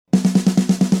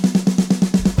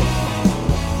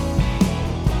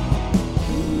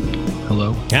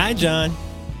Joe. Hi, John.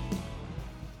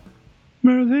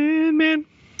 Merlin, man.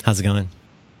 How's it going?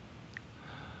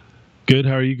 Good.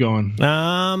 How are you going?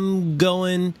 I'm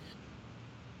going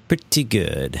pretty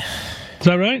good. Is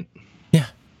that right? Yeah.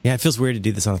 Yeah, it feels weird to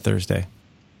do this on a Thursday.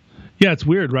 Yeah, it's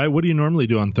weird, right? What do you normally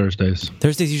do on Thursdays?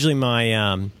 Thursday's usually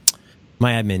my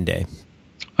my admin day.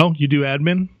 Oh, you do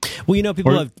admin? Well, you know,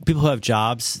 people who have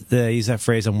jobs, they use that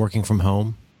phrase, I'm working from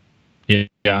home.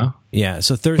 Yeah. Yeah,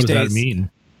 so Thursdays... What does that mean?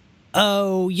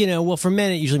 Oh, well, for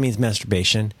men, it usually means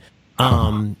masturbation.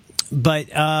 But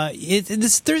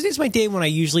this Thursday's my day when I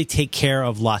usually take care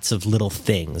of lots of little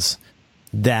things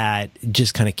that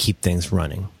just kind of keep things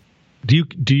running. Do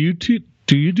you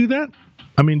do that?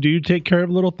 I mean, do you take care of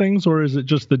little things, or is it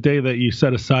just the day that you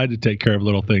set aside to take care of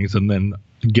little things and then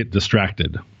get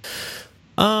distracted?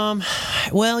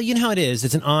 Well, you know how it is.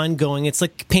 It's an ongoing. It's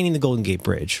like painting the Golden Gate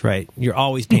Bridge, right? You're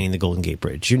always painting the Golden Gate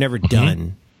Bridge. You're never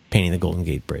done painting the Golden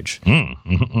Gate Bridge. You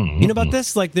know about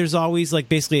this? Like, there's always, like,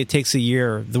 basically it takes a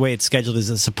year. The way it's scheduled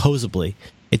is supposedly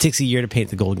it takes a year to paint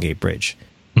the Golden Gate Bridge.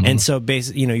 And so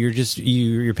basically,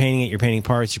 you're painting it, you're painting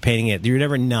parts, you're painting it. You're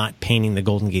never not painting the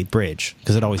Golden Gate Bridge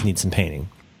because it always needs some painting.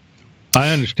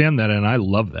 I understand that, and I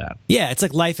love that. Yeah, it's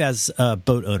like life as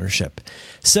boat ownership.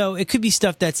 So it could be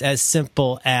stuff that's as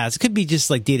simple as, it could be just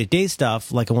like day-to-day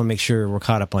stuff, like I want to make sure we're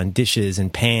caught up on dishes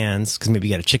and pans, because maybe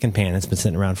you got a chicken pan that's been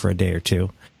sitting around for a day or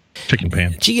two. Chicken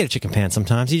pan. You get a chicken pan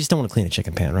sometimes. You just don't want to clean a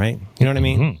chicken pan, right? You know what I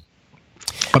mean?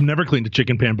 I've never cleaned a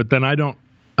chicken pan, but then I don't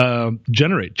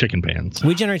generate chicken pans.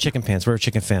 We generate chicken pans. We're a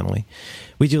chicken family.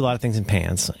 We do a lot of things in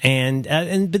pans, but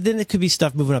then it could be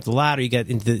stuff moving up the ladder. You get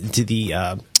into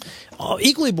the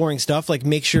equally boring stuff, like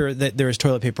make sure that there is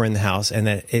toilet paper in the house and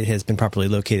that it has been properly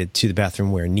located to the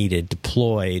bathroom where needed,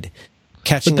 deployed,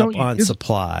 catching up on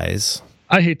supplies.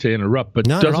 I hate to interrupt, but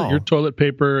doesn't your toilet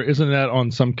paper, isn't that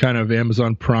on some kind of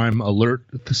Amazon Prime alert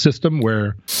system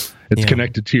where it's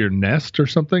connected to your Nest or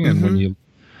something, and when you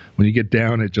get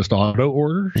down, it just auto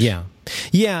orders? Yeah.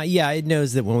 It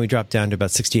knows that when we drop down to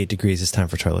about 68 degrees, it's time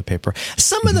for toilet paper.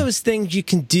 Some of those things you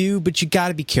can do, but you got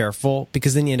to be careful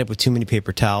because then you end up with too many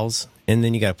paper towels, and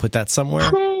then you got to put that somewhere.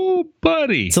 Oh,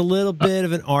 buddy. It's a little bit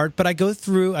of an art, but I go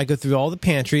through all the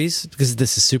pantries because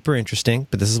this is super interesting,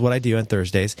 but this is what I do on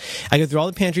Thursdays. I go through all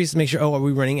the pantries to make sure, are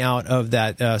we running out of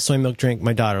that soy milk drink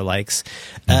my daughter likes?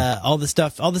 All the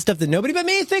stuff that nobody but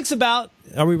me thinks about.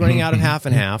 Are we running out of half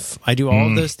and half? I do all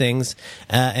of those things,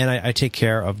 and I take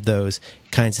care of those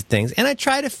kinds of things. And I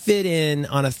try to fit in,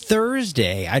 on a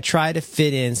Thursday,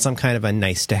 some kind of a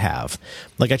nice to have.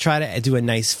 Like I try to do a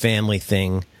nice family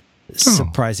thing,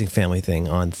 surprising family thing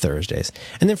on Thursdays.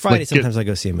 And then Friday, sometimes I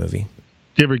go see a movie.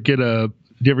 Do you ever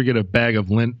get a bag of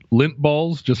lint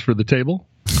balls just for the table?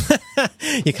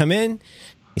 You come in,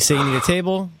 you say you need a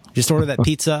table, just order that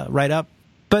pizza right up.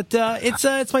 But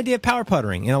it's my day of power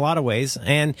puttering in a lot of ways,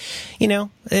 and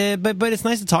but it's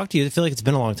nice to talk to you. I feel like it's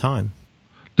been a long time.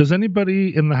 Does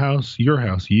anybody in the house, your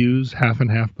house, use half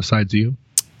and half besides you?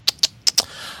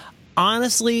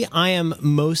 Honestly, I am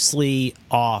mostly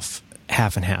off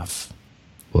half and half.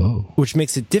 Whoa. Which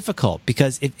makes it difficult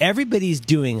because if everybody's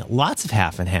doing lots of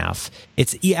half and half,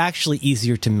 it's actually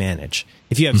easier to manage.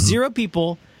 If you have 0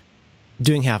 people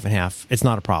doing half and half, it's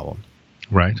not a problem.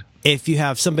 Right. If you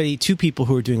have 2 people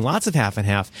who are doing lots of half and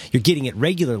half, you're getting it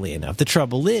regularly enough. The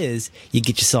trouble is, you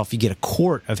get a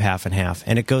quart of half and half,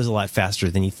 and it goes a lot faster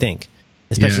than you think.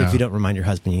 Especially if you don't remind your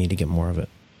husband you need to get more of it.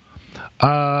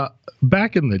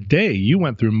 Back in the day, you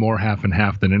went through more half and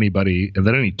half than any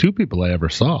 2 people I ever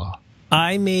saw.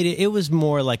 I made it. It was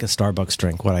more like a Starbucks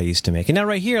drink, what I used to make. And now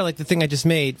right here, like the thing I just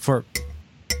made for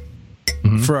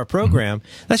our program,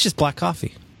 that's just black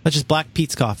coffee. That's just Black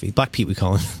Pete's coffee. Black Pete, we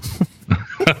call him.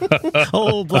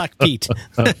 Oh, Black Pete.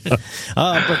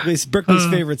 Berkeley's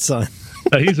favorite son.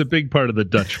 He's a big part of the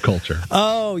Dutch culture.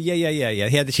 Oh, yeah.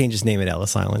 He had to change his name at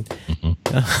Ellis Island.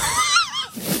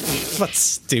 That's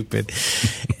stupid.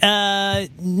 But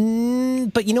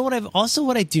you know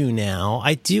what I do now?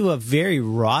 I do a very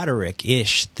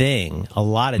Roderick-ish thing a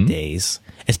lot of days,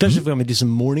 especially if I'm going to do some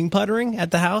morning puttering at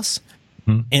the house.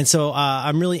 And so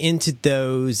I'm really into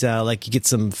those, like you get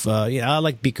some, I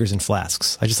like beakers and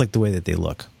flasks. I just like the way that they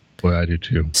look. Well, I do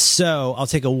too. So I'll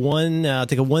take a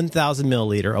 1,000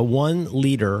 milliliter, a 1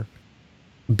 liter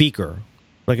beaker,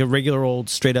 like a regular old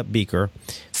straight up beaker,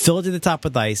 fill it to the top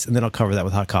with ice, and then I'll cover that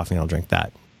with hot coffee and I'll drink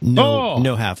that.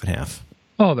 No half and half.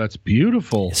 Oh, that's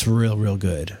beautiful. It's real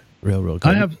good. Real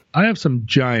good. I have some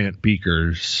giant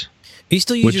beakers. You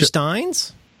still use your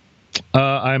Steins?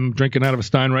 I'm drinking out of a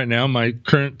Stein right now.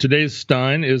 Today's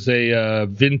Stein is a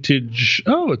vintage.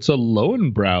 Oh, it's a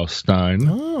Lowenbrau Stein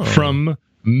from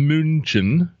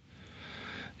München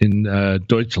in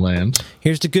Deutschland.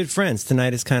 Here's to good friends.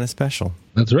 Tonight is kind of special.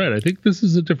 That's right. I think this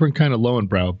is a different kind of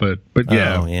Lowenbrau, but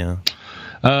yeah. Oh,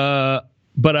 yeah.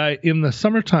 But in the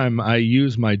summertime, I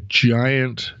use my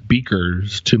giant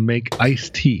beakers to make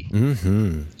iced tea.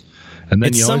 Mm-hmm. And then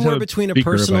it's somewhere between a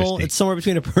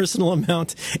personal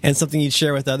amount and something you'd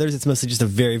share with others. It's mostly just a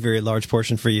very, very large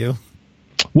portion for you.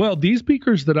 Well, these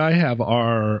beakers that I have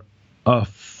are a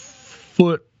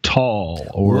foot tall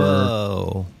or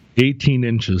Whoa. 18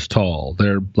 inches tall.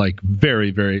 They're like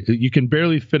very, very, you can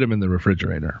barely fit them in the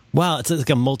refrigerator. Wow, it's like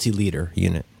a multi-liter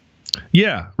unit.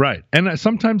 Yeah, right. And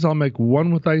sometimes I'll make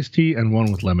one with iced tea and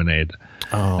one with lemonade.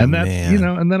 Oh, and that's, man.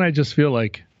 And then I just feel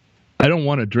like I don't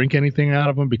want to drink anything out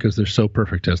of them because they're so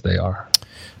perfect as they are.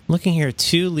 Looking here,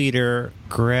 2-liter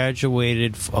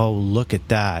graduated. Oh, look at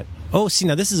that. Oh, see,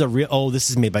 now this is this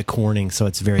is made by Corning, so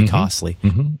it's very costly.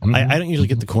 I don't usually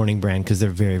get the Corning brand because they're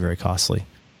very, very costly.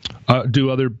 Do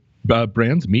other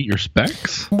brands meet your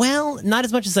specs? Well, not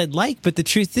as much as I'd like, but the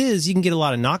truth is you can get a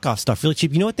lot of knockoff stuff really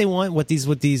cheap. You know what they want, what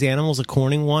these animals at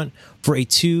Corning want for a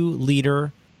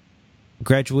 2-liter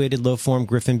graduated low-form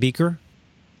Griffin beaker?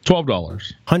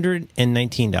 $12.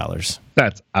 $119.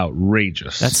 That's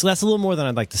outrageous. That's a little more than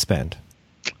I'd like to spend.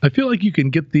 I feel like you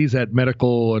can get these at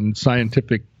medical and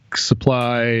scientific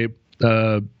supply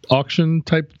auction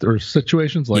type or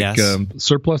situations, like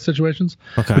surplus situations.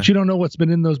 Okay. But you don't know what's been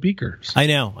in those beakers. I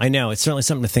know. It's certainly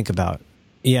something to think about.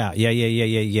 Yeah.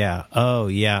 Oh,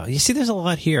 yeah. You see, there's a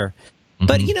lot here.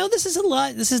 But, this is a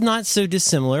lot. This is not so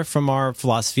dissimilar from our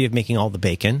philosophy of making all the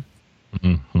bacon.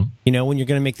 Mm-hmm. When you're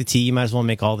going to make the tea, you might as well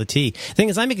make all the tea. The thing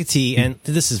is, I make a tea, and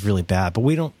this is really bad, but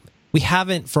we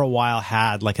haven't for a while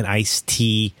had like an iced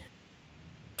tea,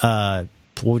 what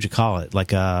would you call it?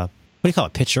 Like what do you call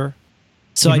it? Pitcher?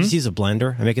 So I just use a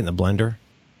blender. I make it in the blender.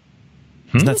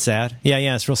 Isn't that sad?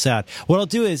 Yeah, it's real sad. What I'll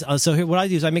do is, what I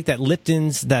do is I make that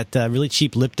Lipton's, that really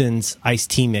cheap Lipton's iced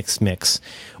tea mix.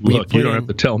 Look, you don't have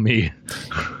to tell me.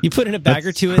 You put in a bag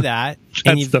or two of that.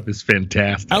 That stuff is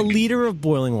fantastic. A liter of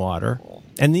boiling water,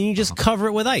 and then you just cover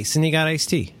it with ice, and you got iced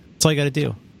tea. That's all you got to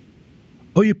do.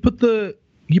 Oh, you put the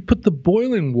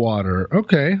boiling water.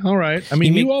 Okay, all right. I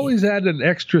mean, you always add an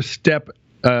extra step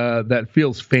that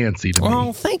feels fancy to me.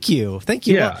 Oh, thank you.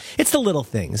 Yeah. Well, it's the little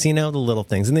things, the little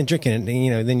things, and then drinking it.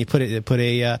 Then you put a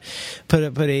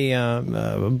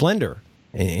blender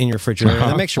in your refrigerator.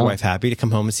 That makes your wife happy to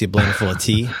come home and see a blender full of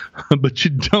tea. But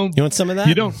you don't. You want some of that?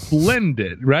 You don't blend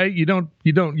it, right? You don't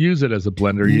use it as a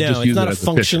blender. You just use it as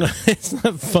a pitcher. It's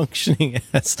not functioning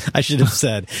as I should have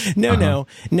said. No.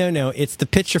 It's the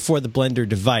pitcher for the blender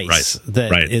device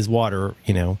that is water,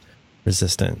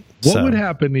 resistant. What would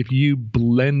happen if you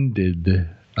blended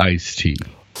iced tea?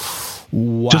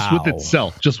 Wow. Just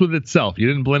with itself. You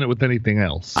didn't blend it with anything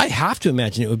else. I have to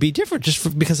imagine it would be different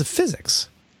because of physics.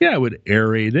 Yeah, it would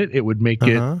aerate it. It would make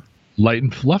it light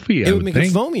and fluffy. It would make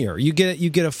it foamier. You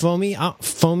get a foamy,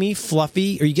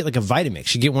 fluffy, or you get like a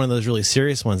Vitamix. You get one of those really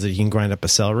serious ones that you can grind up a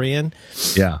celery in.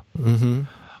 Yeah. Mm-hmm.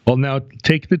 Well, now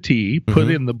take the tea, put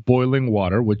in the boiling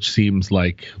water, which seems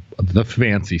like the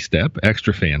fancy step,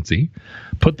 extra fancy.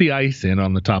 Put the ice in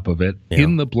on the top of it,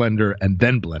 in the blender, and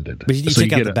then blend it. But you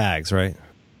take out the bags, right?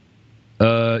 Yeah.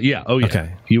 Oh, yeah.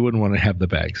 Okay. You wouldn't want to have the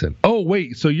bags in. Oh,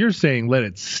 wait. So you're saying let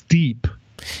it steep.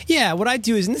 Yeah, what I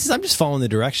do is, I'm just following the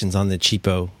directions on the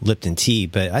cheapo Lipton tea,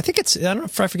 but I think I don't know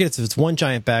if I forget if it's one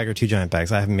giant bag or two giant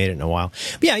bags. I haven't made it in a while.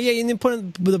 But yeah, and then put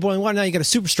in the boiling water. Now you got a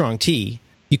super strong tea.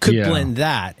 You could blend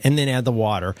that and then add the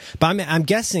water. But I'm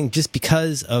guessing just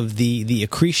because of the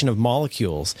accretion of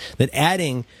molecules, that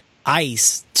adding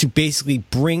ice to basically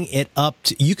bring it up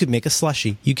to, you could make a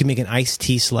slushy. You could make an iced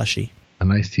tea slushy.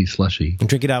 An iced tea slushy. And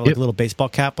drink it out of like a little baseball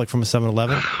cap, like from a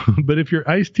 7-Eleven. But if your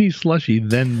iced tea slushy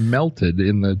then melted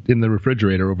in the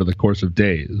refrigerator over the course of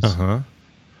days,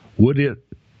 would it?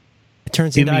 It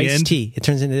turns into iced tea. It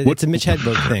turns into it's a Mitch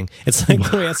Hedberg thing. It's like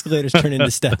the way escalators turn into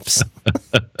steps.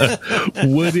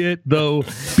 Would it though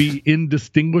be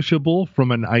indistinguishable from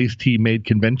an iced tea made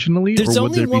conventionally? There's or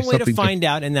would only there one be way to something find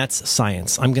out, and that's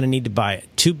science. I'm going to need to buy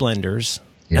 2 blenders.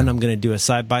 Yeah. And I'm going to do a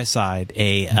side-by-side,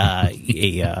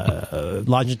 a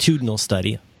longitudinal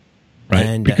study. Right,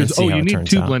 and, because you need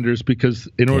 2 blenders because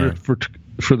in order for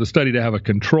the study to have a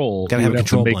control, got to have a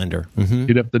control blender. Mm-hmm.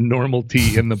 You'd have the normal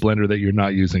tea in the blender that you're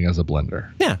not using as a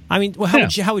blender. Yeah, I mean, well,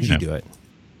 how would you do it?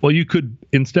 Well, you could,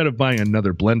 instead of buying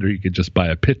another blender, you could just buy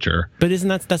a pitcher. But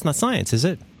that's not science, is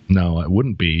it? No, it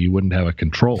wouldn't be. You wouldn't have a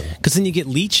control. Because then you get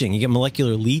leaching. You get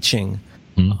molecular leaching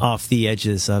off the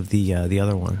edges of the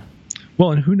other one.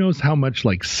 Well, and who knows how much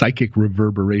like psychic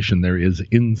reverberation there is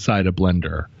inside a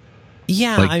blender.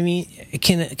 Yeah, I mean,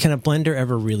 can a blender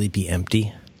ever really be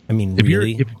empty? I mean, if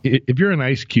really? if you're an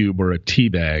ice cube or a tea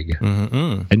bag,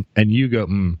 and you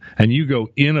go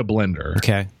in a blender,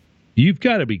 okay, you've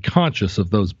got to be conscious of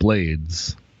those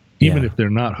blades, even if they're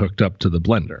not hooked up to the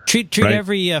blender. Treat right?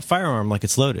 every firearm like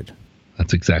it's loaded.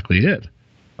 That's exactly it.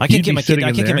 I can't get my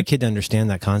kid to understand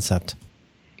that concept.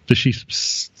 Does she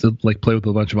like play with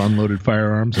a bunch of unloaded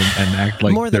firearms and act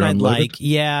like more than I'd unloaded? like?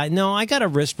 Yeah, no, I got a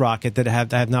wrist rocket that I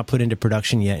have not put into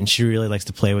production yet, and she really likes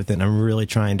to play with it. And I'm really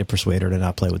trying to persuade her to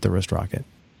not play with the wrist rocket.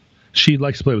 She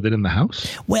likes to play with it in the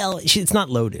house. Well, it's not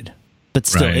loaded, but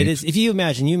still, it is. If you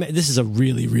imagine, this is a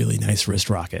really, really nice wrist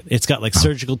rocket. It's got like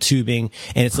surgical tubing,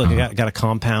 and it's like got a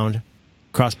compound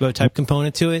crossbow type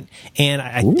component to it.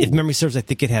 And if memory serves, I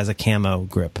think it has a camo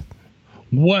grip.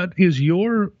 What is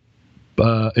your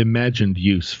imagined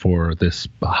use for this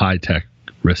high-tech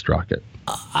wrist rocket?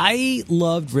 I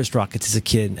loved wrist rockets as a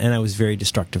kid, and I was very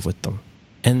destructive with them.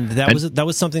 And that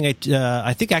was something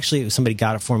I think actually somebody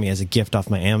got it for me as a gift off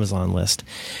my Amazon list.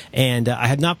 And I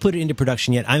have not put it into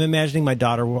production yet. I'm imagining my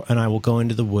daughter and I will go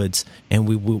into the woods and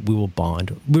we will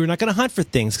bond. We're not going to hunt for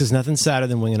things because nothing's sadder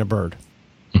than winging a bird.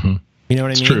 Mm-hmm. You know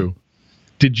what I mean? It's true.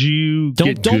 Did you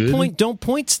don't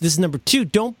point. This is number 2.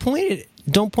 Don't point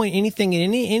anything at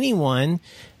anyone,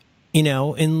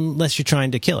 unless you're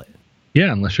trying to kill it.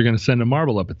 Yeah, unless you're going to send a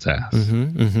marble up its ass.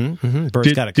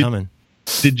 Bird's got it coming.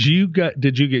 Did you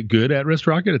get good at wrist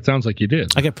rocket? It sounds like you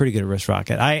did. I got pretty good at wrist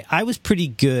rocket. I was pretty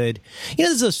good.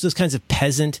 There's those kinds of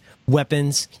peasant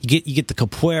weapons. You get the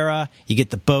capoeira, you get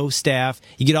the bow staff,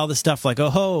 you get all the stuff like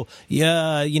the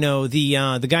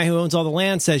guy who owns all the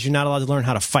land says you're not allowed to learn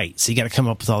how to fight, so you got to come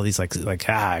up with all these I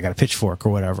got a pitchfork or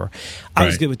whatever. I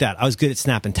was good with that. I was good at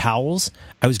snapping towels.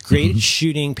 I was great at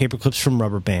shooting paper clips from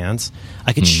rubber bands.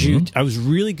 I could shoot. I was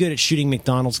really good at shooting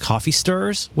McDonald's coffee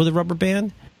stirrers with a rubber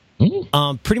band.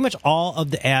 Pretty much all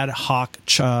of the ad hoc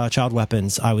child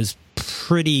weapons I was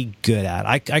pretty good at.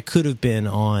 I could have been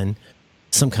on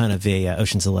some kind of a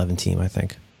Ocean's 11 team, I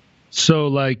think. So,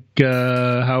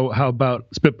 how about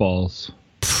spitballs?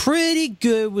 Pretty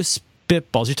good with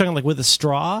spitballs. You're talking like with a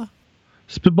straw?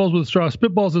 Spitballs with a straw.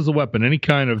 Spitballs is a weapon. Any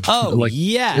kind of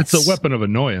yes. It's a weapon of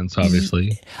annoyance,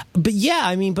 obviously. But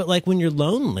but like when you're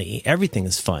lonely, everything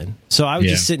is fun. So I would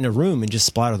just sit in a room and just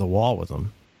splatter the wall with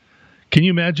them. Can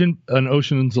you imagine an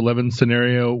Ocean's 11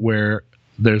 scenario where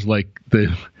there's like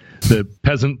the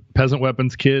peasant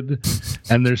weapons kid,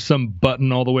 and there's some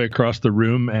button all the way across the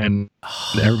room, and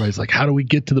everybody's like, "How do we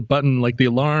get to the button? Like the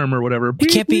alarm or whatever." It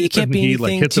can't be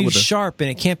anything too sharp, and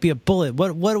it can't be a bullet.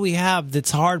 What do we have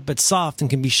that's hard but soft and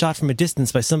can be shot from a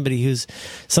distance by somebody who's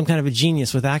some kind of a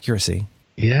genius with accuracy?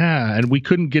 Yeah, and we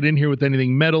couldn't get in here with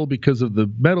anything metal because of the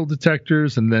metal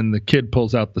detectors, and then the kid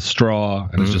pulls out the straw,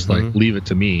 and it's just like, leave it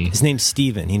to me. His name's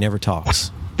Steven. He never talks.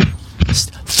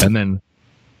 And then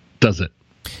does it.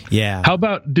 Yeah. How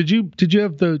about, did you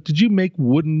make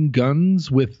wooden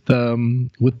guns with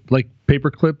like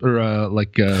paperclip or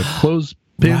clothespins?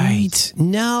 Right.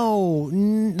 No.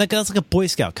 That's like a Boy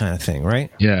Scout kind of thing,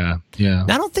 right? Yeah.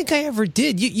 I don't think I ever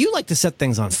did. You like to set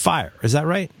things on fire. Is that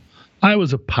right? I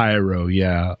was a pyro,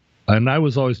 yeah, and I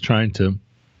was always trying to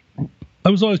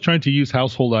use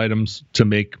household items to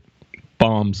make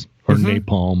bombs or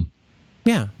napalm.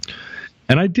 Yeah,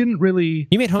 and I didn't really.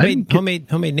 You made homemade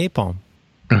napalm.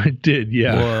 I did,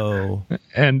 yeah. Whoa!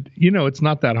 And it's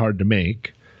not that hard to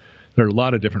make. There are a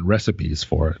lot of different recipes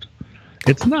for it.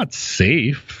 It's not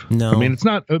safe. No, I mean it's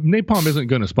not. Napalm isn't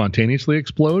going to spontaneously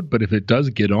explode, but if it does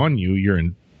get on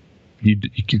you,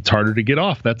 it's harder to get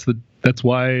off. That's why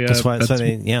they do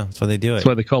it. That's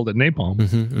why they called it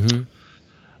napalm.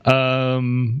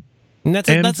 And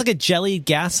that's like a jellied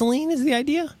gasoline is the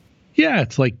idea? Yeah,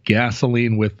 it's like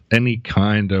gasoline with any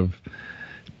kind of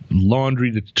laundry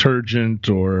detergent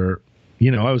or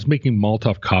I was making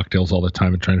Molotov cocktails all the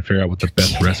time and trying to figure out what the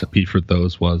best recipe for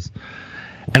those was.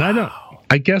 And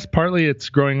I guess partly it's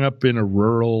growing up in a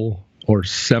rural or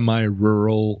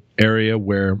semi-rural area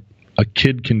where a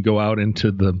kid can go out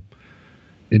into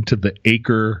the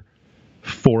acre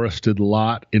forested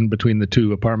lot in between the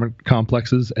two apartment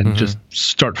complexes and just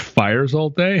start fires all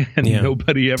day, and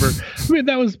nobody ever. I mean,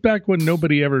 that was back when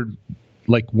nobody ever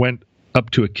went up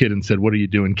to a kid and said, "What are you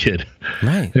doing, kid?"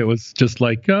 Right. It was just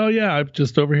like, "Oh yeah, I'm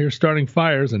just over here starting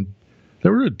fires," and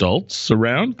there were adults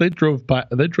around. They drove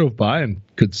by and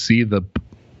could see the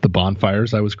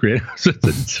bonfires I was creating.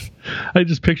 I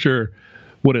just picture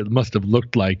what it must have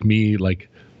looked like, me like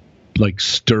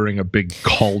stirring a big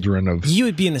cauldron of... You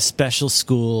would be in a special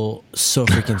school so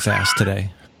freaking fast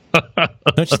today.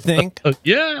 Don't you think?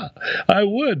 Yeah, I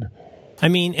would. I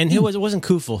mean, and who was it? Wasn't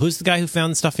Kufel. Who's the guy who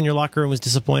found the stuff in your locker and was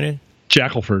disappointed?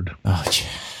 Jackelford. Oh,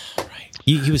 right.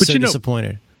 He was so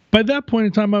disappointed. By that point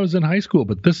in time, I was in high school,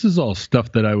 but this is all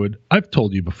stuff that I've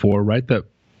told you before, right? That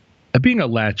being a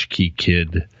latchkey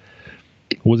kid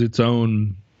was its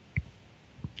own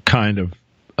kind of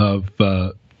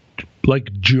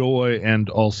like joy and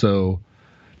also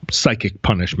psychic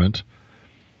punishment.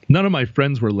 None of my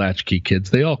friends were latchkey kids.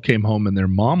 They all came home and their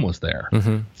mom was there,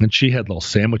 and she had little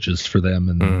sandwiches for them,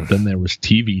 and then there was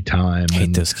TV time. I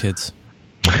hate those kids.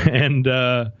 And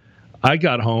I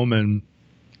got home, and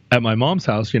at my mom's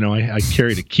house, I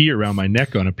carried a key around my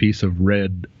neck on a piece of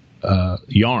red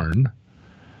yarn,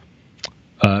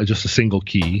 just a single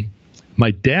key.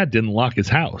 My dad didn't lock his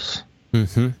house.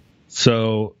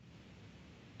 So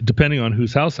depending on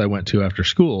whose house I went to after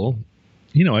school,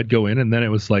 I'd go in, and then it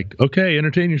was like, okay,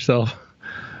 entertain yourself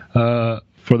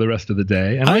for the rest of the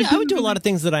day. And I would do a lot of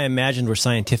things that I imagined were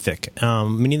scientific.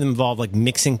 Many of them involved like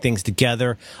mixing things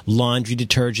together, laundry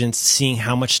detergents, seeing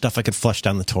how much stuff I could flush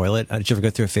down the toilet. Did you ever go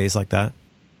through a phase like that?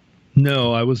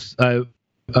 No, I was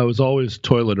always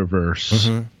toilet averse.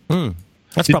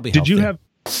 That's probably did you have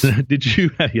did you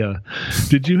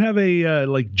have a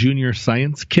like junior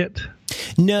science kit?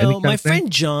 No, my friend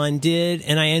John did,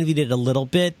 and I envied it a little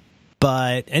bit.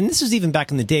 And this was even back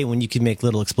in the day when you could make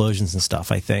little explosions and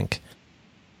stuff, I think.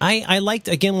 I liked,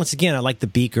 once again, I liked the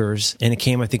beakers, and it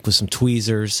came, I think, with some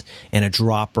tweezers and a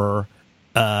dropper,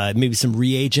 maybe some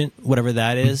reagent, whatever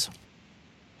that is.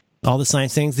 All the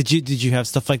science things. Did you have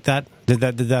stuff like that? Did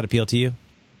that appeal to you?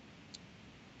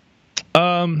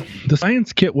 The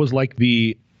science kit was like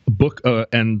the book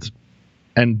and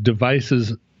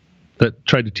devices that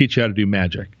tried to teach you how to do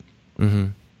magic.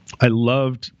 I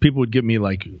loved, people would give me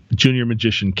like junior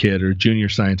magician kit or junior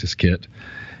scientist kit.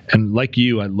 And like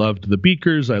you, I loved the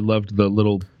beakers. I loved the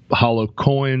little hollow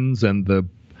coins and the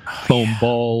foam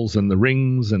balls and the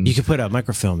rings. And you could put a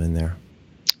microfilm in there.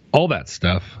 All that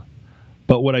stuff.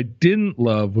 But what I didn't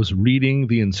love was reading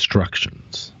the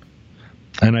instructions.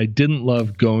 And I didn't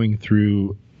love going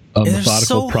through a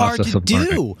methodical process of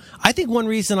learning. Do. I think one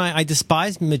reason I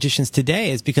despise magicians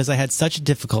today is because I had such a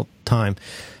difficult time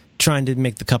trying to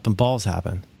make the cup and balls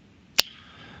happen.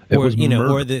 Or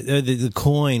the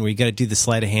coin where you got to do the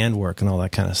sleight of hand work and all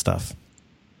that kind of stuff.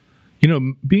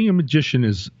 Being a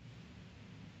magician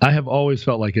I have always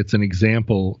felt like it's an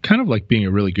example, kind of like being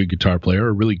a really good guitar player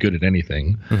or really good at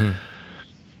anything.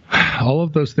 All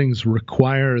of those things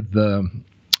require that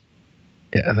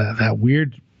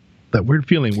weird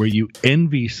feeling where you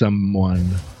envy someone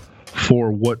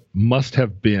for what must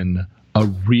have been a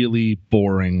really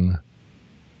boring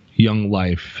young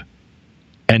life,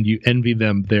 and you envy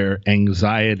them their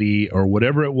anxiety or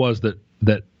whatever it was that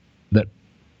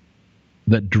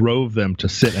drove them to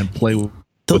sit and play with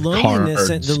cards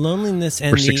the loneliness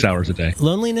and for 6 hours a day.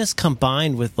 Loneliness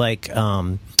combined with like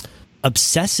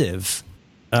obsessive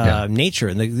nature,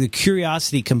 and the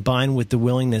curiosity combined with the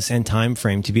willingness and time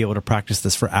frame to be able to practice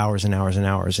this for hours and hours and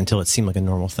hours until it seemed like a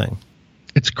normal thing.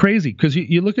 It's crazy because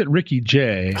you look at Ricky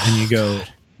Jay and you go,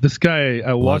 this guy,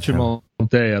 I watch him all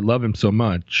day. I love him so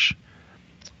much.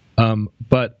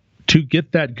 But to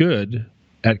get that good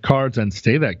at cards and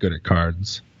stay that good at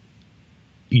cards,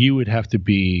 you would have to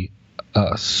be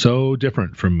so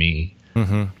different from me.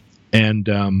 And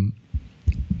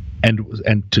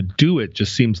to do it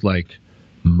just seems like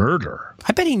murder.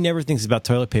 I bet he never thinks about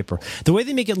toilet paper. The way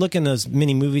they make it look in those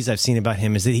mini movies I've seen about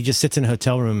him is that he just sits in a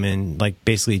hotel room and like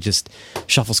basically just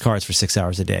shuffles cards for 6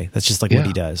 hours a day. That's just like what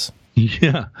he does.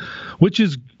 Yeah, which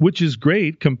is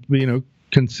great,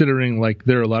 considering like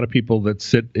there are a lot of people that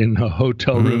sit in a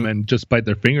hotel room and just bite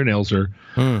their fingernails or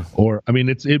I mean,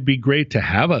 it'd be great to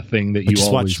have a thing that you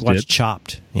just always watch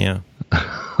Chopped. Yeah.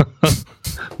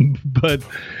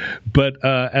 but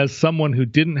as someone who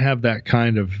didn't have that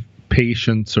kind of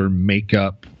patience or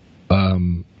makeup,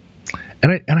 and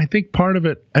I think part of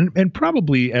it, and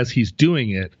probably as he's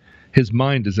doing it, his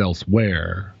mind is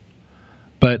elsewhere.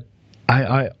 But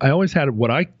I always had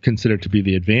what I consider to be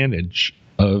the advantage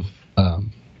of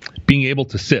being able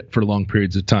to sit for long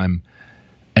periods of time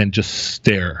and just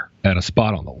stare at a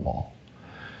spot on the wall.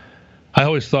 I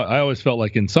always felt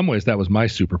like in some ways that was my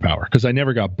superpower because I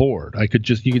never got bored. You could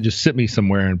just sit me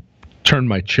somewhere and turn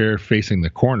my chair facing the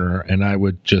corner and I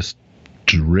would just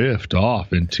drift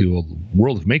off into a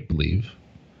world of make-believe.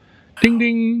 Ding,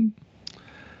 ding.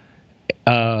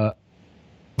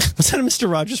 Was that a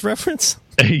Mr. Rogers reference?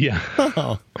 Yeah.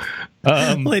 Oh.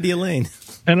 Lady Elaine.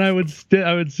 And I would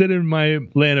sit in my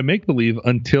land of make-believe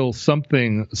until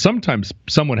sometimes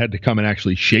someone had to come and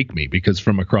actually shake me because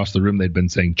from across the room they'd been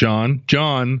saying, John,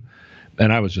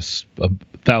 and I was just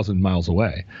 1,000 miles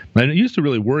away. And it used to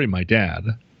really worry my dad,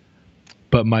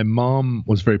 but my mom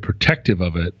was very protective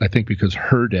of it, I think because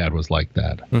her dad was like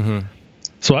that.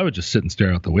 So I would just sit and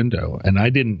stare out the window, and I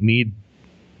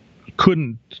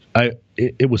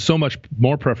it was so much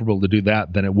more preferable to do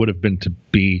that than it would have been to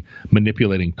be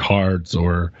manipulating cards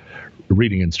or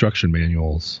reading instruction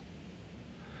manuals.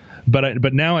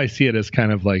 But now I see it as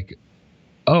kind of like,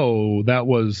 oh, that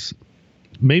was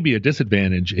maybe a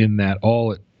disadvantage in that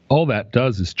all that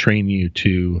does is train you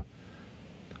to,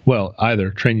 well,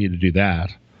 either train you to do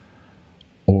that,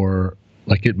 or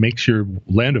like it makes your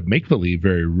land of make-believe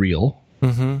very real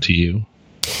to you.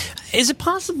 Is it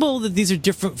possible that these are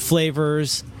different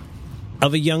flavors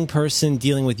of a young person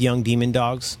dealing with young demon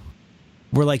dogs?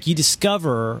 Where like you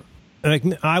discover, like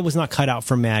I was not cut out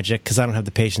for magic because I don't have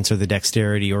the patience or the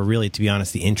dexterity or really, to be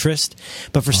honest, the interest.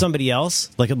 But for somebody else,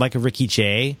 like a Ricky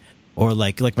J, or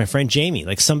like my friend Jamie,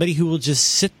 like somebody who will just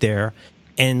sit there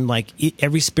and like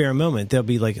every spare moment there'll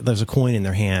be like there's a coin in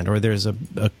their hand or there's a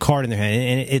card in their hand,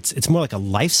 and it's more like a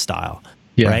lifestyle.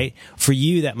 Yeah. Right? For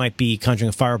you, that might be conjuring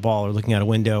a fireball or looking out a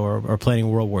window or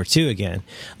playing World War II again.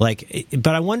 Like,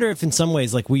 but I wonder if in some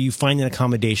ways, like, will you find an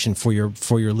accommodation for your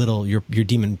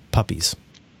demon puppies?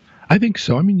 I think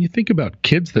so. I mean, you think about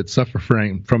kids that suffer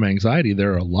from anxiety.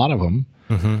 There are a lot of them.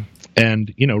 Mm-hmm.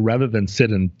 And, rather than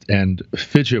sit and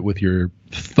fidget with your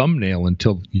thumbnail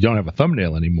until you don't have a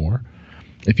thumbnail anymore,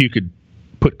 if you could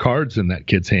put cards in that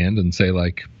kid's hand and say,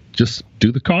 like, just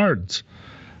do the cards.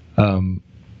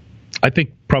 I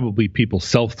think probably people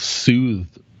self-soothe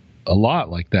a lot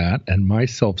like that. And my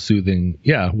self-soothing,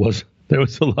 there was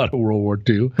a lot of World War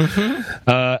II.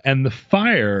 Mm-hmm. And the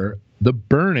fire, the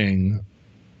burning,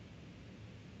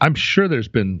 I'm sure there's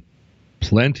been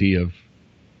plenty of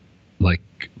like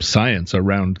science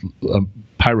around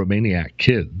pyromaniac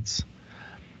kids.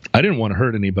 I didn't want to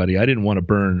hurt anybody. I didn't want to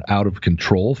burn out of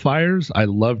control fires. I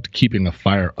loved keeping a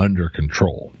fire under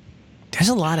control. There's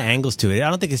a lot of angles to it. I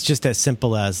don't think it's just as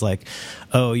simple as like,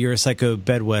 oh, you're a psycho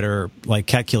bedwetter, like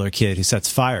cat killer kid who sets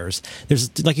fires.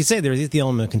 There's, like you say, there's the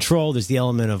element of control. There's the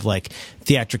element of like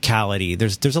theatricality.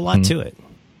 There's a lot to it.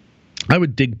 I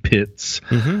would dig pits.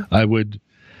 Mm-hmm. I would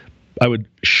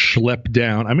schlep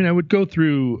down. I mean, I would go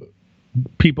through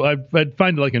people. I'd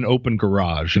find like an open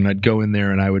garage, and I'd go in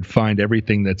there and I would find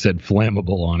everything that said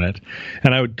flammable on it,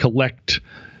 and I would collect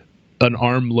an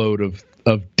armload of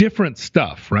different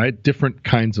stuff, right? Different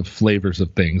kinds of flavors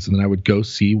of things. And then I would go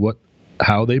see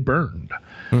how they burned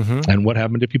and what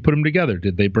happened if you put them together.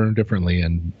 Did they burn differently?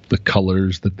 And the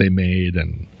colors that they made.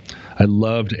 And I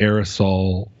loved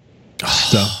aerosol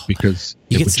stuff because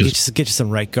you get you some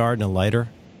Right Guard and a lighter.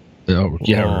 Or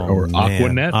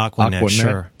Aquanet. Aquanet,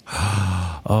 sure.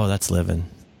 Oh, that's living.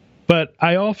 But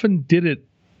I often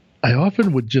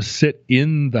would just sit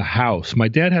in the house. My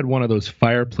dad had one of those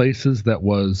fireplaces that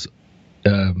was,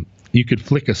 you could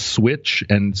flick a switch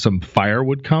and some fire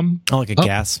would come. Oh, like a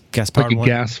gas powered like a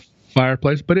gas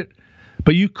fireplace. But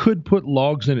you could put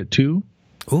logs in it too.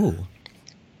 Ooh.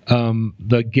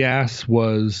 The gas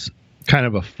was kind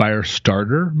of a fire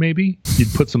starter, maybe.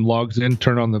 You'd put some logs in,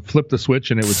 flip the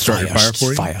switch, and it would start your fire for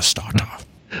you. Fire starter.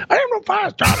 I am no fire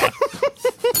starter.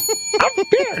 I'm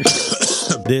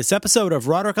fierce. This episode of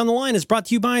Roderick on the Line is brought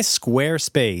to you by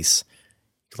Squarespace.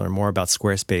 You can learn more about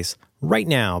Squarespace right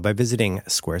now by visiting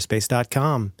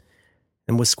squarespace.com.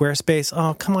 And with Squarespace,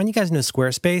 oh, come on, you guys know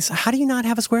Squarespace. How do you not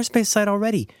have a Squarespace site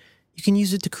already? You can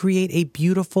use it to create a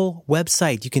beautiful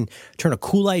website. You can turn a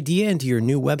cool idea into your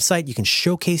new website. You can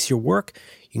showcase your work.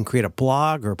 You can create a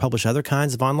blog or publish other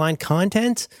kinds of online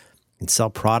content. You can sell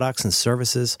products and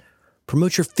services.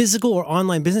 Promote your physical or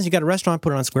online business. You got a restaurant,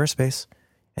 put it on Squarespace.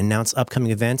 Announce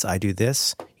upcoming events. I do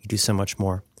this. You do so much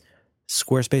more.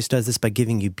 Squarespace does this by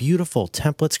giving you beautiful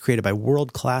templates created by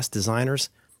world-class designers.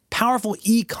 Powerful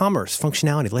e-commerce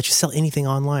functionality that lets you sell anything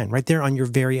online right there on your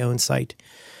very own site.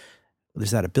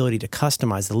 There's that ability to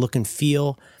customize the look and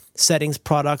feel, settings,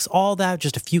 products, all that,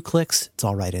 just a few clicks. It's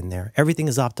all right in there. Everything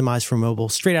is optimized for mobile,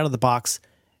 straight out of the box.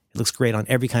 It looks great on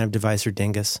every kind of device or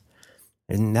dingus.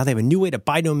 And now they have a new way to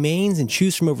buy domains and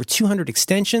choose from over 200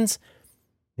 extensions.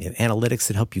 They have analytics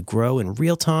that help you grow in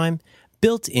real time,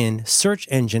 built-in search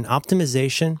engine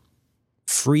optimization,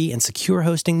 free and secure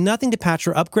hosting, nothing to patch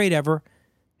or upgrade ever.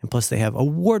 And plus they have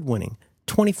award-winning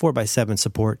 24/7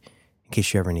 support in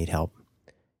case you ever need help.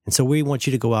 And so we want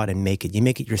you to go out and make it. You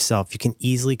make it yourself. You can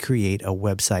easily create a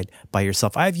website by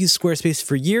yourself. I've used Squarespace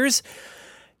for years.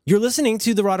 You're listening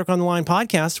to the Roderick on the Line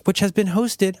podcast, which has been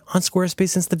hosted on Squarespace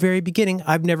since the very beginning.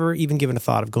 I've never even given a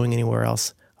thought of going anywhere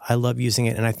else. I love using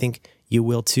it, and I think you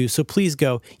will too. So please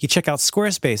go. You check out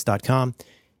squarespace.com.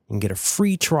 You can get a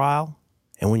free trial.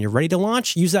 And when you're ready to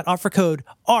launch, use that offer code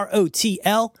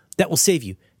ROTL. That will save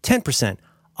you 10%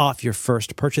 off your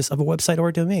first purchase of a website or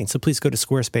a domain. So please go to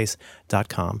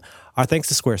squarespace.com. Our thanks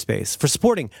to Squarespace for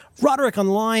supporting Roderick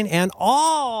Online and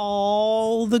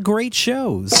all the great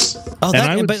shows. Oh,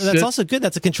 that's also good.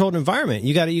 That's a controlled environment.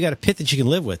 You got a pit that you can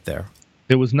live with there.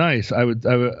 It was nice. I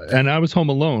was home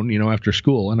alone, after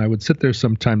school, and I would sit there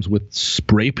sometimes with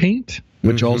spray paint,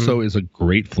 which also is a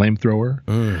great flamethrower.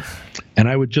 And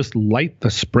I would just light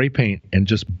the spray paint and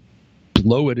just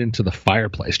blow it into the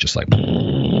fireplace, just like.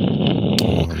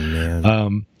 Oh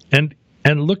man.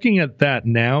 And looking at that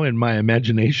now in my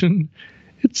imagination,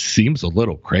 it seems a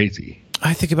little crazy.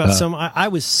 I think about I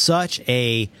was such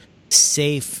a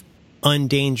safe,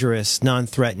 undangerous,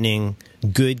 non-threatening,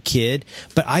 good kid,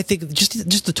 but I think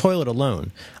just the toilet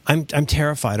alone, I'm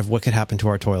terrified of what could happen to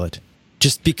our toilet.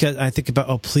 Just because I think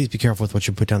about, please be careful with what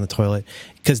you put down the toilet.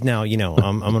 Because now,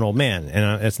 I'm an old man,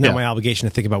 and it's now my obligation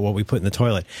to think about what we put in the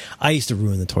toilet. I used to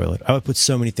ruin the toilet. I would put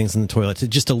so many things in the toilet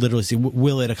to literally see,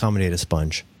 will it accommodate a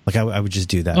sponge? Like, I would just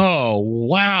do that. Oh,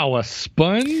 wow, a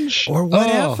sponge? Or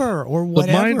whatever, The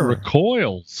mind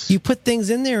recoils. You put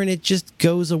things in there, and it just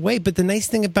goes away. But the nice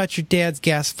thing about your dad's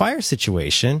gas fire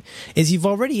situation is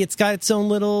it's got its own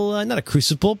little, not a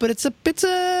crucible, but it's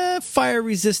a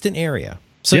fire-resistant area.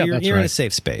 So you're in a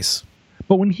safe space.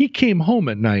 But when he came home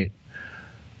at night,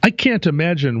 I can't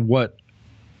imagine what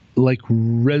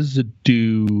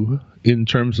residue in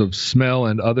terms of smell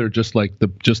and other just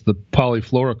the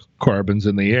polyfluorocarbons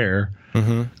in the air,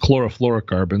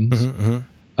 chlorofluorocarbons.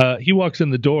 He walks in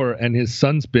the door and his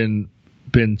son's been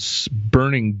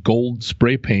burning gold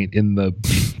spray paint in the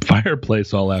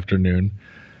fireplace all afternoon.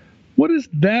 What does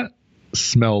that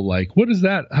smell like? What is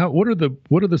that? What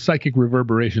are the psychic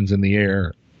reverberations in the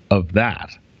air of that?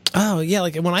 Oh yeah,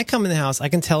 like when I come in the house, I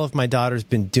can tell if my daughter's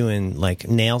been doing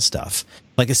nail stuff.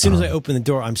 Like as soon as I open the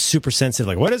door, I'm super sensitive.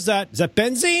 Like, what is that? Is that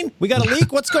benzene? We got a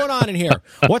leak? What's going on in here?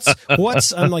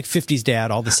 What's? I'm like 50s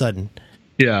dad all of a sudden.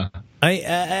 Yeah.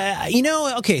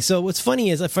 Okay. So what's funny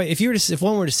is if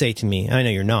one were to say to me, I know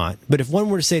you're not, but if one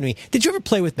were to say to me, did you ever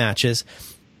play with matches?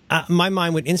 My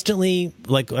mind would instantly,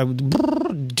 I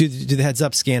would do the heads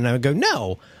up scan, and I would go,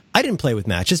 no, I didn't play with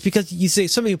matches, because you say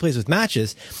somebody who plays with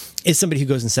matches is somebody who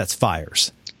goes and sets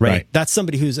fires, right? That's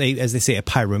somebody who's, as they say, a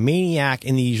pyromaniac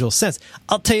in the usual sense.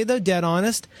 I'll tell you, though, dead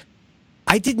honest,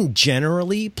 I didn't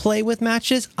generally play with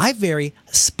matches. I very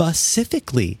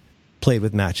specifically played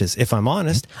with matches. If I'm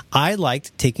honest, I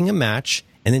liked taking a match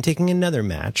and then taking another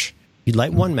match. You'd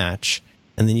light one match,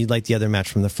 and then you'd light the other match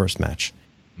from the first match.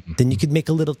 Then you could make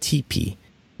a little teepee.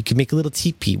 You could make a little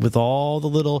teepee with all the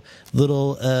little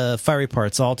fiery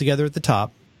parts all together at the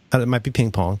top. It might be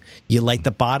ping pong. You light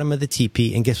the bottom of the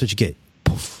teepee, and guess what you get?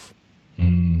 Poof.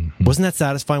 Mm-hmm. Wasn't that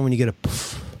satisfying when you get a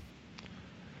poof?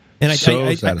 And I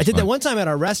did that one time at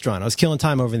our restaurant. I was killing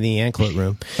time over in the Anclote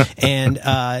room, and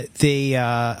they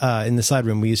in the side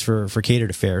room we use for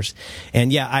catered affairs.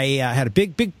 And I had a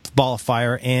big ball of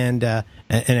fire, and an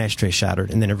ashtray shattered,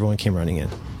 and then everyone came running in.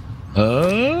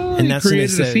 Oh, and that's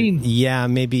created a scene. Yeah,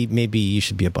 maybe you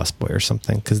should be a busboy or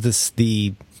something, because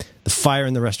the fire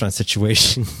in the restaurant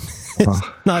situation is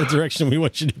not a direction we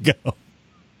want you to go.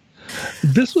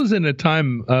 This was in a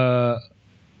time for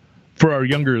our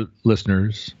younger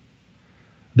listeners.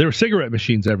 There were cigarette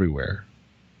machines everywhere.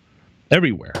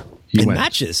 Everywhere you went.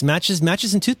 Matches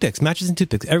and toothpicks.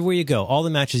 Everywhere you go, all the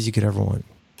matches you could ever want.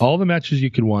 All the matches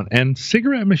you could want, and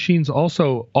cigarette machines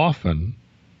also often.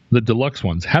 The deluxe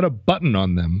ones had a button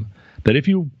on them that if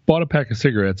you bought a pack of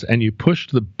cigarettes and you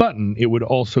pushed the button, it would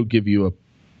also give you a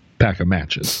pack of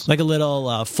matches. Like a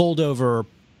little fold-over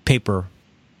paper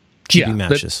cheapy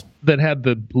matches. That had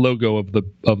the logo of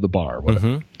the bar. Whatever.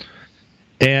 Mm-hmm.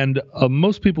 And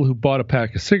most people who bought a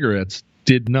pack of cigarettes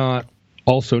did not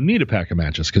also need a pack of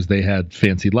matches because they had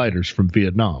fancy lighters from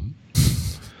Vietnam.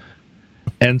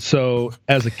 And so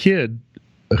as a kid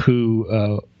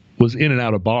who... was in and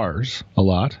out of bars a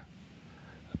lot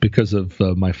because of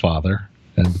my father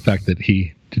and the fact that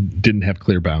he didn't have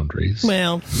clear boundaries.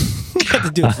 Well, he had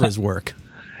to do it for his work.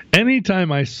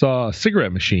 Anytime I saw a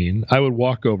cigarette machine, I would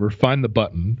walk over, find the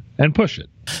button, and push it.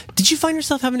 Did you find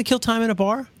yourself having to kill time in a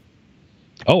bar?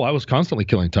 Oh, I was constantly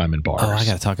killing time in bars. Oh, I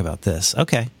got to talk about this.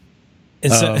 Okay.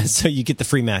 And so you get the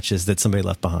free matches that somebody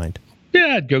left behind.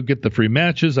 Yeah, I'd go get the free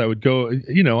matches. I would go,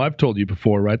 I've told you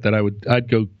before, right, that I'd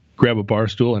go grab a bar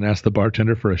stool and ask the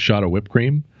bartender for a shot of whipped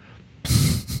cream.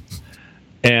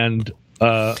 And,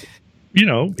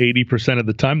 80% of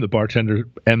the time, the bartender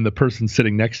and the person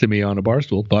sitting next to me on a bar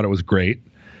stool thought it was great.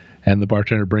 And the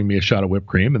bartender bring me a shot of whipped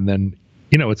cream. And then,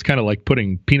 it's kind of like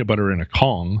putting peanut butter in a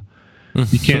Kong.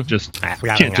 You can't just, you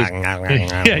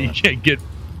can't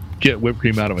get whipped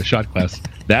cream out of a shot glass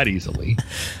that easily.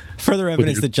 Further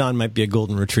evidence that John might be a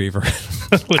golden retriever.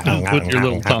 with your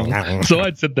little tongue. So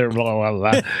I'd sit there, blah,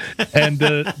 blah, blah. And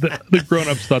the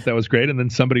grown-ups thought that was great. And then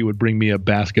somebody would bring me a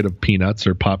basket of peanuts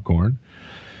or popcorn.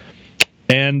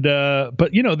 And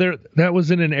but that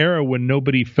was in an era when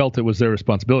nobody felt it was their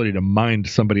responsibility to mind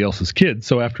somebody else's kids.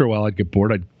 So after a while, I'd get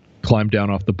bored. I'd climb down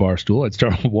off the bar stool. I'd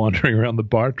start wandering around the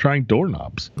bar trying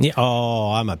doorknobs. Yeah.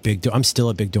 Oh, I'm still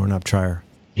a big doorknob trier.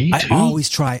 Me too.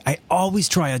 I always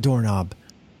try a doorknob.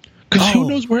 Because who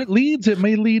knows where it leads? It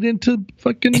may lead into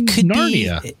fucking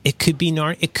Narnia. It could be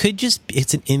Narnia. It could just,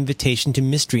 it's an invitation to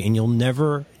mystery, and you'll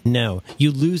never know.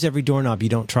 You lose every doorknob you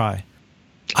don't try.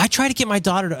 I try to get my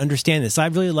daughter to understand this. I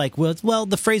really like, well,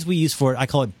 the phrase we use for it, I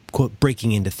call it, quote,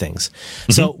 breaking into things.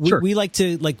 So we like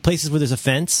to, like places where there's a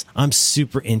fence, I'm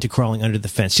super into crawling under the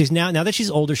fence. She's now that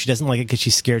she's older, she doesn't like it because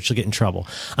she's scared she'll get in trouble.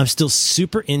 I'm still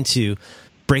super into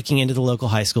breaking into the local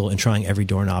high school and trying every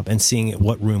doorknob and seeing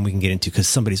what room we can get into, because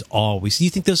somebody's always, you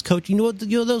think those coaches, you know what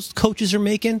those coaches are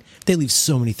making? They leave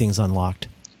so many things unlocked.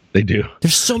 They do.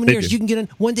 There's so many areas you can get in.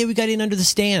 One day we got in under the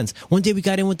stands. One day we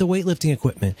got in with the weightlifting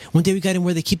equipment. One day we got in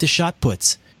where they keep the shot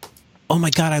puts. Oh my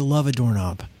God, I love a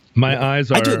doorknob. My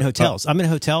eyes are... I do it in hotels. I'm in a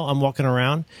hotel. I'm walking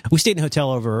around. We stayed in a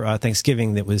hotel over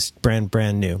Thanksgiving that was brand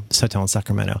new. This hotel in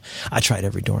Sacramento. I tried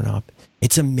every doorknob.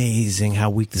 It's amazing how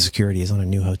weak the security is on a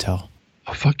new hotel.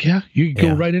 Oh, fuck yeah. You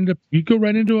go right into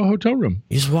a hotel room.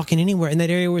 You're just walking anywhere. In that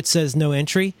area where it says no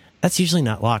entry, that's usually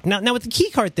not locked. Now with the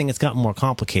key card thing, it's gotten more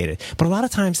complicated. But a lot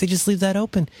of times they just leave that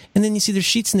open. And then you see there's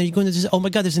sheets in there. You go in there, oh my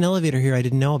God, there's an elevator here I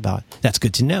didn't know about. That's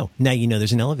good to know. Now you know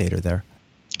there's an elevator there.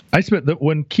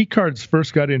 When key cards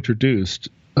first got introduced,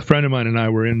 a friend of mine and I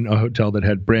were in a hotel that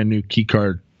had brand new key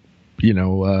card,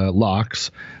 locks.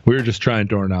 We were just trying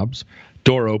doorknobs.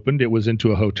 Door opened. It was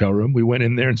into a hotel room. We went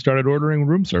in there and started ordering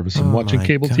room service and watching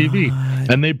cable TV.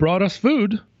 And they brought us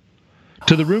food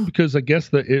to the room because I guess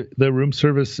the room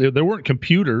service, there weren't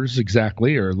computers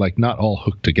exactly, or like not all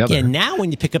hooked together. Yeah, now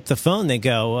when you pick up the phone, they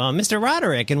go, Mr.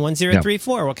 Roderick in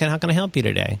 1034, how can I help you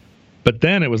today? But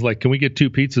then it was like, can we get 2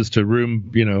 pizzas to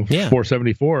room,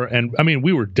 474? And I mean,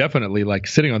 we were definitely like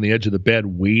sitting on the edge of the bed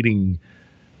waiting,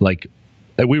 like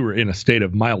we were in a state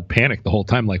of mild panic the whole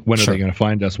time. Like, when are they going to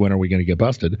find us? When are we going to get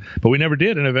busted? But we never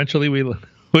did. And eventually we finished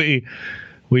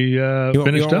up. You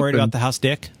weren't worried about the house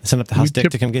dick? Send up the house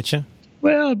dick to come get you?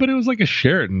 Well, but it was like a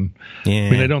Sheraton. Yeah. I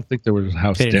mean, I don't think there was a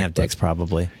house dick. They didn't have dicks,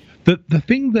 probably. The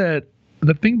thing that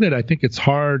I think it's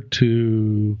hard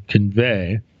to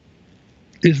convey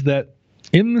is that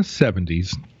in the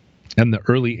 70s and the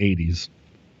early 80s,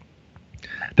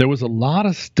 there was a lot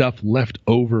of stuff left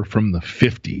over from the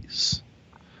 50s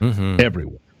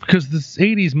everywhere. Because the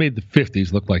 80s made the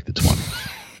 50s look like the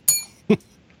 20s.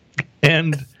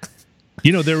 And,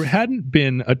 there hadn't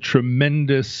been a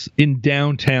tremendous, in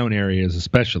downtown areas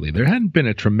especially, there hadn't been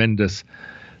a tremendous,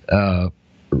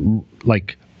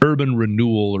 like, urban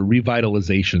renewal or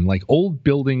revitalization. Like, old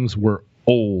buildings were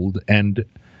old, and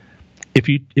if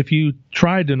you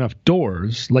tried enough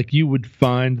doors, like, you would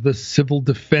find the civil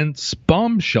defense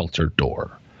bomb shelter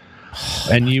door,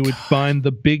 and you would find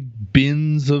the big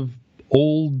bins of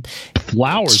old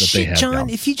flour that they had. John, down.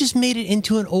 If you just made it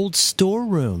into an old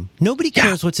storeroom, nobody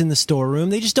cares what's in the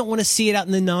storeroom. They just don't want to see it out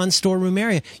in the non-storeroom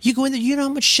area. You go in there, you know how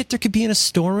much shit there could be in a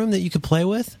storeroom that you could play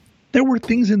with? There were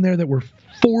things in there that were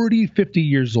 40, 50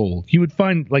 years old. You would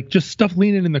find like just stuff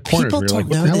leaning in the corners. People don't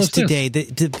like, know this today.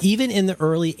 Even in the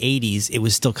early 80s, it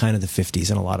was still kind of the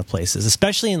 50s in a lot of places,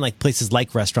 especially in like places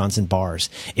like restaurants and bars.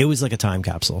 It was like a time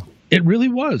capsule. It really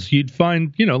was. You'd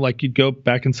find, like you'd go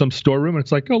back in some storeroom and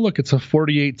it's like, oh, look, it's a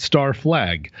 48-star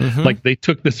flag. Like they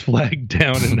took this flag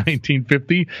down in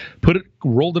 1950,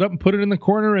 rolled it up and put it in the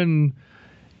corner, and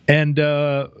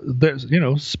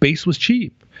there's, space was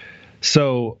cheap.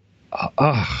 So,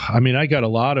 I mean, I got a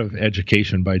lot of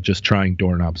education by just trying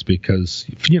doorknobs because,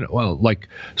 like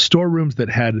storerooms that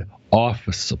had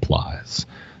office supplies,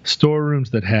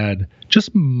 storerooms that had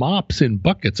just mops in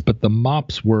buckets, but the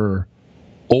mops were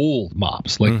old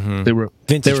mops. Like they were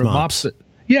vintage mops that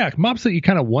you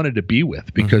kind of wanted to be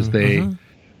with because they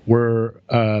were,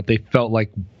 they felt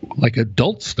like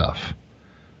adult stuff.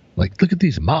 Like, look at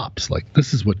these mops. Like,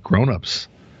 this is what grown-ups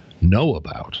know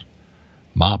about.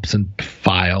 Mops and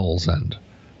files. And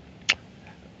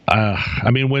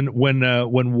I mean,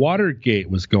 when Watergate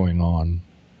was going on,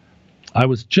 I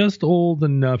was just old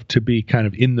enough to be kind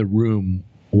of in the room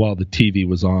while the TV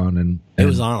was on, and it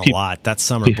was on a lot that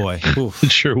summer, boy.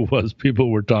 It sure was.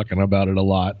 People were talking about it a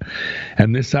lot.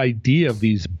 And this idea of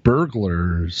these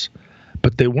burglars,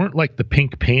 but they weren't like the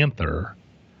Pink Panther.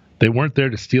 They weren't there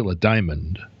to steal a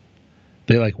diamond.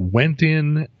 They like went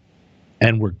in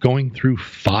and were going through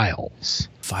files.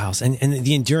 Files, and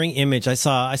the enduring image I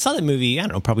saw that movie, I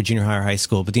don't know, probably junior high or high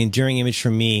school, but the enduring image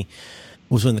for me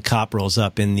was when the cop rolls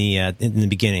up in the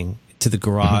beginning to the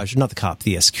garage, not the cop,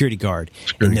 the security guard,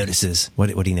 and notices what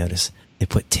did he notice? They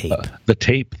put tape. The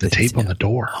tape on the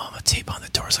door. Oh, the tape on the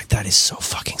door. It's like, that is so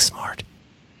fucking smart.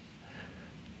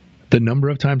 The number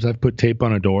of times I've put tape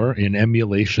on a door in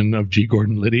emulation of G.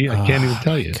 Gordon Liddy, I can't even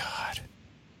tell you. God.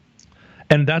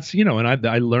 And that's, and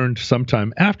I learned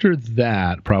sometime after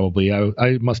that, probably,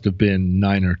 I must have been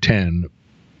 9 or 10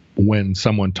 when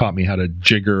someone taught me how to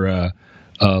jigger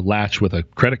a latch with a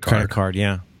credit card. Credit card,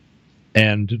 yeah.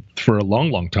 And for a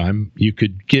long, long time, you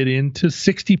could get into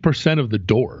 60% of the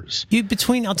doors.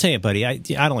 I'll tell you, buddy, I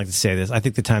don't like to say this. I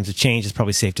think the times have changed. It's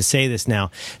probably safe to say this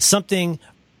now. Something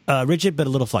rigid but a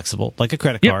little flexible, like a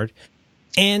credit card,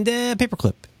 and a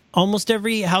paperclip. Almost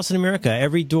every house in America,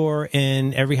 every door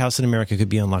in every house in America could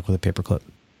be unlocked with a paperclip.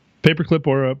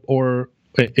 Paperclip, or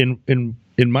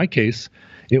in my case,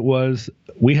 it was,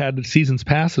 we had season's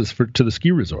passes to the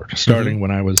ski resort starting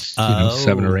when I was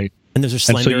 7 or 8. And those are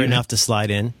slender enough to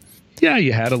slide in. Yeah,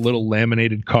 you had a little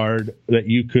laminated card that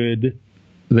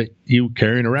you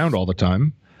carrying around all the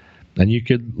time, and you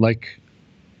could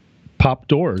pop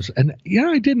doors. And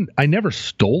I never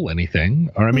stole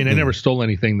anything, or I never stole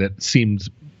anything that seemed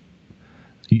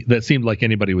like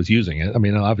anybody was using it. I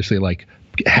mean, obviously, like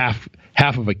half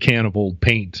of a can of old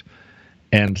paint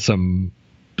and some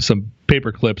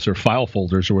paper clips or file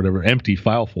folders or whatever, empty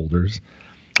file folders.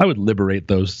 I would liberate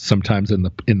those sometimes in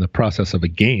the process of a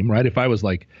game, right? If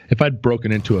I'd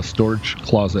broken into a storage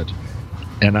closet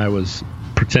and I was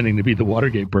pretending to be the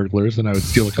Watergate burglars, and I would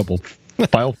steal a couple empty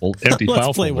file folders.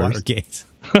 Let's play Watergate.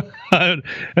 And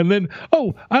then,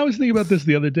 I was thinking about this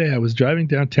the other day. I was driving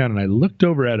downtown and I looked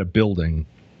over at a building,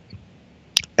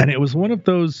 and it was one of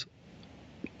those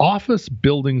office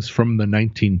buildings from the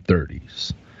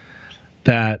 1930s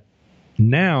that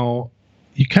now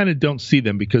you kind of don't see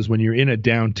them, because when you're in a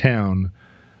downtown,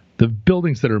 the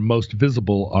buildings that are most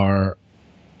visible are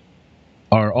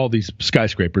all these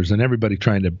skyscrapers and everybody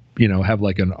trying to, have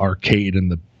like an arcade in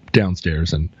the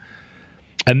downstairs. And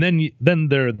then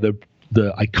there are the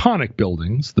iconic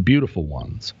buildings, the beautiful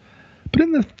ones. But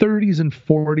in the 30s and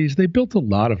 40s, they built a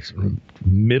lot of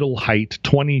middle height,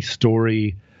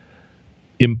 20-story,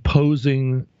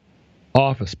 imposing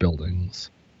office buildings.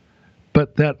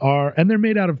 But they're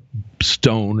made out of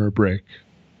stone or brick,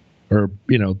 or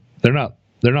they're not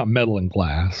metal and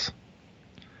glass.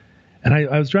 And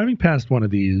I was driving past one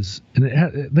of these,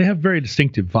 and they have very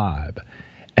distinctive vibe.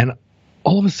 And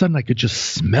all of a sudden, I could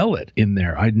just smell it in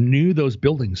there. I knew those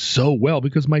buildings so well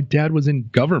because my dad was in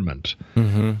government,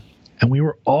 and we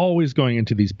were always going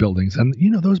into these buildings. And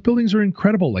those buildings are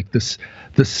incredible. Like the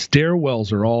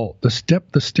stairwells are all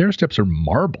the stair steps are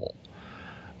marble.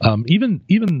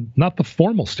 Even not the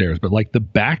formal stairs, but like the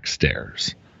back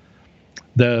stairs.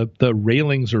 The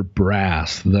railings are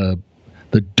brass. The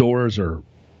doors are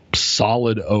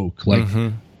solid oak. Like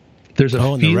there's a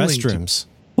and the restrooms.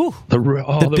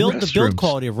 The build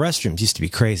quality of restrooms used to be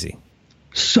crazy.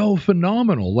 So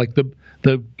phenomenal. Like the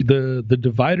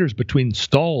dividers between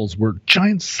stalls were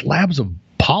giant slabs of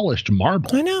polished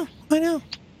marble. I know.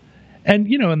 And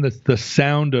and the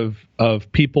sound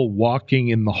of people walking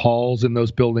in the halls in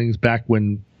those buildings back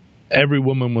when every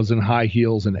woman was in high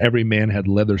heels and every man had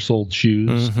leather-soled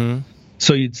shoes.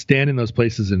 So you'd stand in those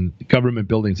places in government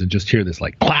buildings and just hear this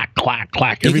like clack, clack,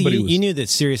 clack. You knew that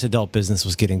serious adult business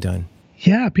was getting done.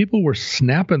 Yeah, people were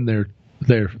snapping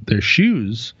their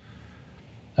shoes.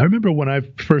 I remember when I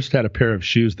first had a pair of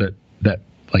shoes that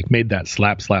like made that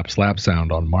slap, slap, slap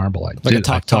sound on marble. Like a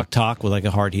talk with like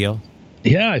a hard heel.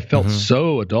 Yeah, I felt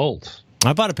so adult.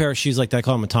 I bought a pair of shoes like that. I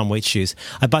call them a Tom Waits shoes.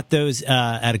 I bought those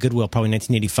at a Goodwill, probably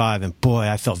 1985, and boy,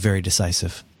 I felt very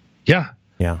decisive. Yeah.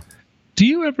 Yeah. Do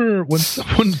you ever, when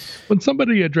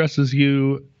somebody addresses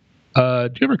you,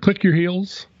 do you ever click your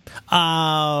heels?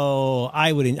 Oh,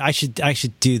 I wouldn't. I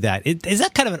should do that. Is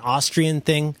that kind of an Austrian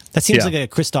thing? That seems like a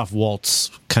Christoph Waltz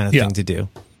kind of thing to do.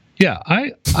 Yeah,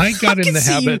 I got in the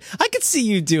habit. I could see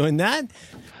you doing that.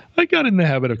 I got in the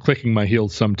habit of clicking my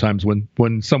heels sometimes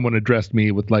when someone addressed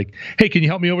me with like, "Hey, can you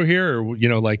help me over here?" Or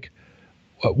like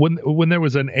when there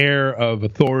was an air of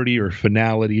authority or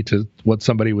finality to what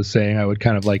somebody was saying, I would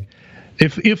kind of like,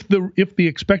 if the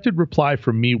expected reply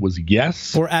from me was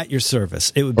yes, or at your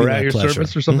service, it would be my pleasure.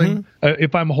 Service or something.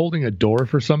 If I'm holding a door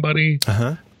for somebody,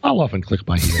 I'll often click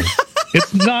my heels.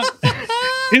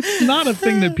 It's not a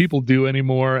thing that people do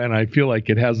anymore, and I feel like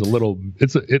it has a little.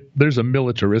 There's a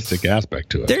militaristic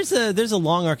aspect to it. There's a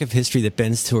long arc of history that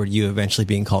bends toward you eventually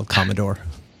being called Commodore.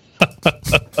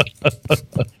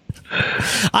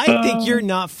 I think you're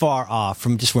not far off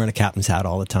from just wearing a captain's hat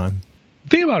all the time.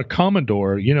 Think about a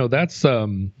Commodore. That's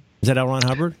is that L. Ron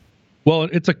Hubbard? Well,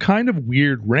 it's a kind of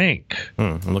weird rank.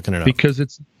 I'm looking it up because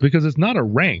it's not a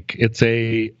rank. It's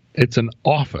an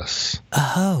office.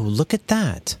 Oh, look at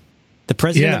that. The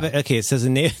president of it says a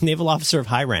naval officer of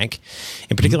high rank,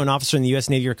 in particular an officer in the U.S.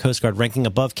 Navy or Coast Guard ranking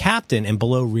above captain and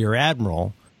below rear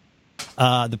admiral.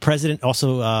 The president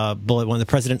also bullet one, the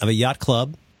president of a yacht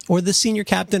club or the senior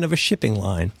captain of a shipping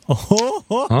line.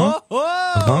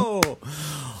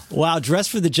 Wow, dress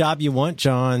for the job you want,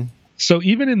 John. So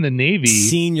even in the Navy,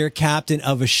 senior captain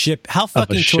of a ship. How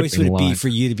fucking choice would it be for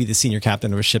you to be the senior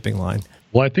captain of a shipping line?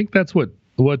 Well, I think that's what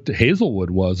Hazelwood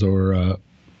was, or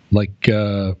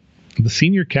the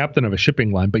senior captain of a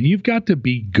shipping line, but you've got to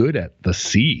be good at the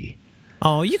sea.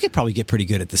 Oh, you could probably get pretty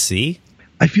good at the sea.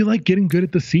 I feel like getting good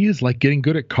at the sea is like getting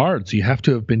good at cards. You have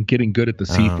to have been getting good at the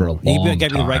sea for a long time. You've got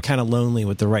to be the right kind of lonely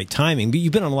with the right timing. But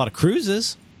you've been on a lot of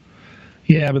cruises.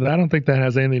 Yeah, but I don't think that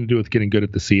has anything to do with getting good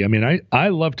at the sea. I mean, I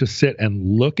love to sit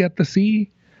and look at the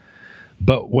sea,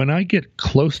 but when I get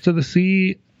close to the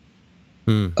sea,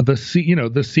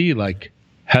 the sea like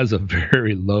has a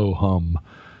very low hum.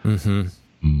 Mm-hmm.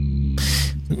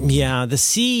 Yeah, the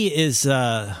sea is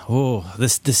the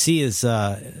sea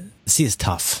is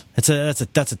tough. That's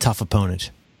a tough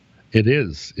opponent. It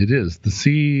is. The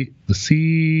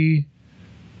sea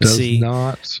does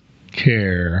not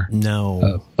care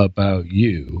about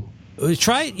you.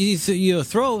 Try you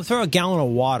throw a gallon of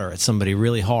water at somebody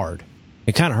really hard.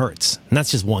 It kind of hurts, and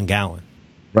that's just 1 gallon.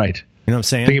 Right. You know what I'm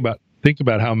saying? Think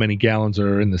about how many gallons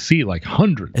are in the sea, like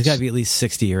hundreds. It's got to be at least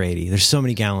 60 or 80. There's so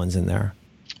many gallons in there.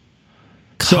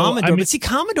 Commodore, but see,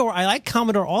 Commodore, I like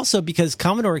Commodore also because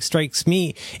Commodore strikes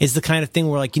me is the kind of thing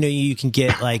where, like, you can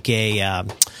get like a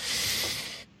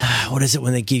what is it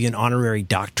when they give you an honorary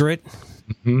doctorate?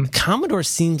 Mm-hmm. Commodore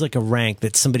seems like a rank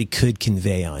that somebody could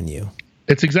convey on you.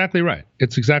 It's exactly right.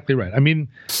 I mean,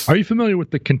 are you familiar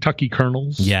with the Kentucky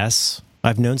Colonels? Yes,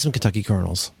 I've known some Kentucky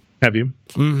Colonels. Have you?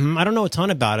 Mm-hmm. I don't know a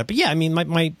ton about it, but yeah, I mean,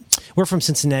 we're from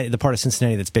Cincinnati, the part of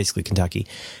Cincinnati that's basically Kentucky.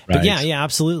 But right. yeah,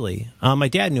 absolutely. My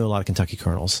dad knew a lot of Kentucky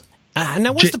Colonels.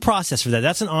 Now, what's the process for that?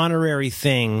 That's an honorary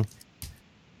thing.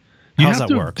 How does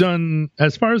that work?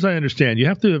 As far as I understand, you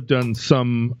have to have done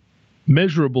some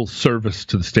measurable service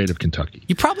to the state of Kentucky.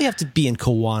 You probably have to be in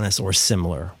Kiwanis or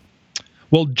similar.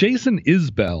 Well, Jason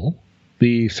Isbell,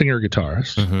 the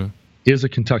singer-guitarist, is a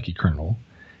Kentucky Colonel.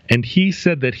 And he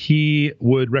said that he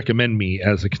would recommend me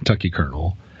as a Kentucky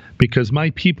Colonel because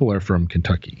my people are from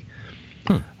Kentucky.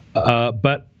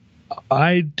 But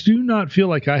I do not feel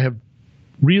like I have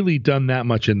really done that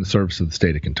much in the service of the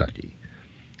state of Kentucky.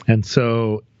 And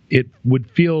so it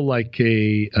would feel like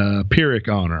a Pyrrhic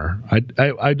honor.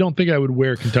 I don't think I would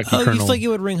wear Kentucky Colonel. You feel like it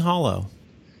would ring hollow.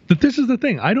 But this is the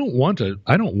thing. I don't want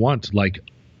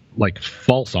like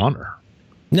false honor.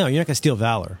 No, you're not going to steal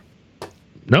valor.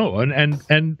 No, and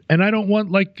I don't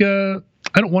want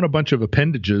I don't want a bunch of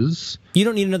appendages. You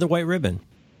don't need another white ribbon.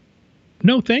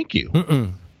 No, thank you.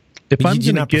 If I'm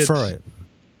going to prefer it.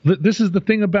 This is the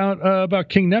thing about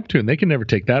King Neptune. They can never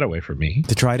take that away from me.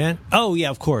 The trident? Oh yeah,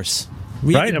 of course.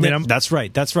 Right? I mean, that's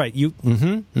right. You.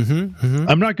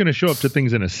 I'm not going to show up to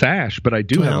things in a sash, but I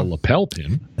do have a lapel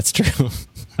pin. That's true.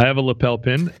 I have a lapel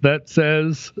pin that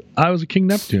says I was a King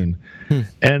Neptune,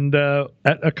 and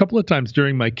a couple of times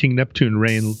during my King Neptune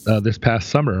reign this past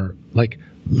summer, like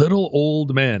little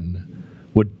old men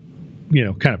would,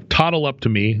 kind of toddle up to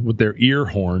me with their ear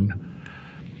horn.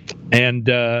 And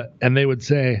they would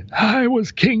say, I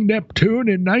was King Neptune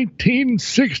in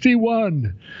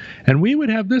 1961. And we would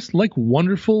have this like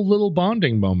wonderful little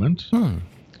bonding moment.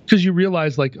 Because you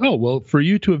realize like, oh, well, for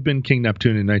you to have been King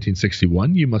Neptune in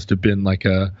 1961, you must have been like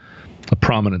a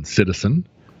prominent citizen.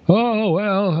 Oh,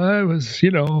 well, I was,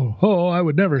 I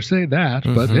would never say that.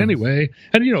 But anyway,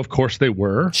 and, of course they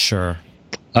were. Sure.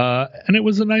 And it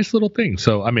was a nice little thing.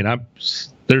 So, I mean,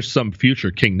 there's some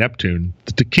future King Neptune.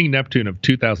 The King Neptune of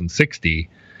 2060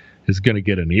 is going to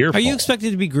get an earful. Are you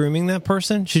expected to be grooming that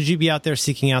person? Should you be out there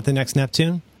seeking out the next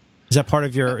Neptune? Is that part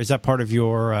of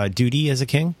your duty as a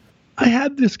king? I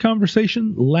had this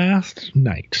conversation last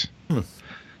night.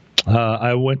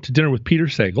 I went to dinner with Peter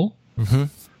Sagal,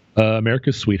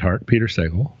 America's sweetheart, Peter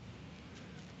Sagal,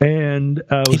 and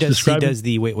he does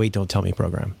the Wait, Don't Tell Me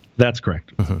program. That's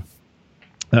correct.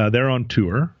 They're on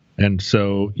tour. And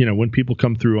so, when people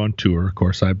come through on tour, of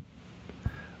course,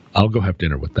 I'll go have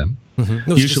dinner with them. Was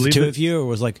usually just the two of you, or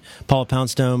was like Paula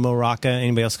Poundstone, Mo Rocca,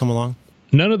 anybody else come along?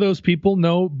 None of those people,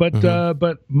 no. But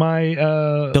my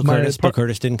Bill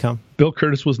Curtis didn't come. Bill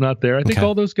Curtis was not there. I think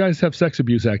all those guys have sex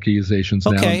abuse accusations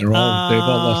now. And they've all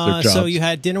lost their jobs. So you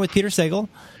had dinner with Peter Sagal,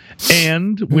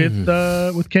 and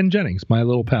with Ken Jennings, my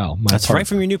little pal. That's partner. Right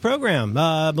from your new program,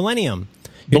 Millennium.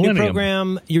 Your new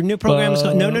program is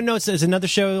called, no. It's another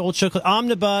show, old show called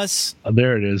Omnibus.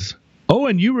 There it is. Oh,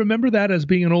 and you remember that as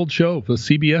being an old show, the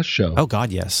CBS show? Oh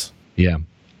God, yes. Yeah.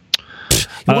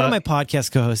 One of my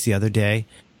podcast co-hosts the other day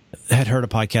had heard a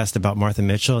podcast about Martha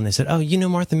Mitchell, and they said, "Oh, you know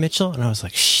Martha Mitchell?" And I was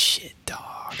like, "Shit,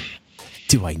 dog.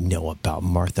 Do I know about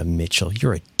Martha Mitchell?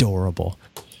 You're adorable."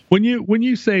 When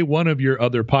you say one of your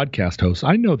other podcast hosts,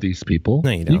 I know these people.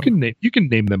 No, you don't. You can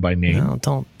name them by name. No,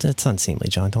 don't. That's unseemly,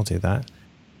 John. Don't do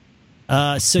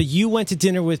that. So you went to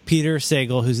dinner with Peter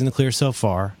Sagal, who's in the clear so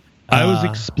far. I was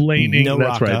explaining. No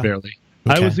that's Rocca. right, barely.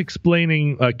 Okay. I was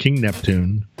explaining King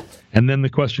Neptune, and then the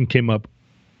question came up: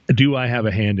 do I have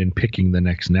a hand in picking the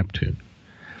next Neptune?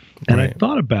 And right. I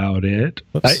thought about it.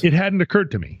 It hadn't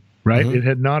occurred to me. Right? Mm-hmm. It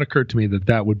had not occurred to me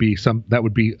that would be some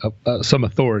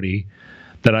authority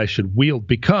that I should wield,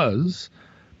 because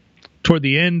toward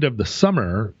the end of the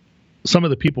summer, some of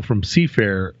the people from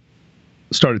Seafair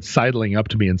started sidling up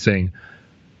to me and saying,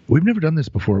 "We've never done this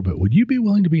before, but would you be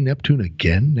willing to be Neptune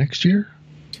again next year?"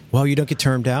 Well, you don't get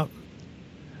termed out.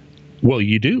 Well,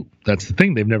 you do. That's the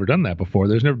thing. They've never done that before.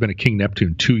 There's never been a King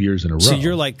Neptune 2 years in a row. So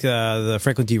you're like the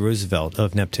Franklin D. Roosevelt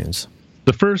of Neptunes.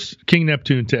 The first King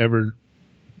Neptune to ever...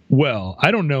 Well,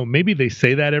 I don't know. Maybe they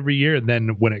say that every year, and then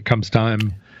when it comes time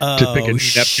to pick a new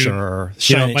Neptune... Sure.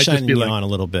 Shine me on a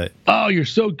little bit. "Oh, you're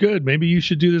so good. Maybe you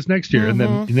should do this next year." Mm-hmm.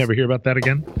 And then you never hear about that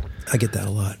again. I get that a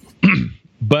lot.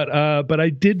 But I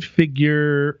did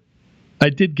figure... I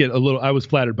did get a little... I was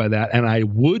flattered by that, and I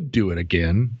would do it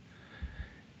again.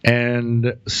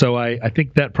 And so I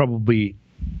think that probably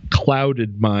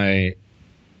clouded my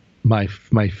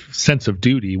sense of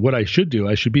duty. What I should do,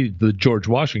 I should be the George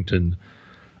Washington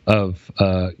of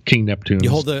King Neptune. You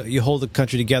hold the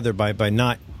country together by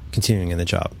not continuing in the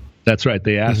job. That's right.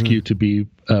 They ask you to be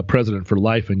president for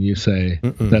life, and you say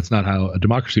that's not how a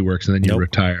democracy works, and then you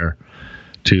retire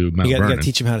to Mount Vernon. You got to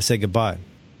teach them how to say goodbye.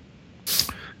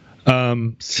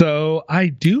 So I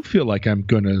do feel like I'm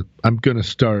gonna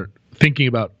start thinking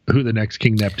about who the next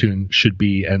King Neptune should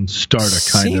be and start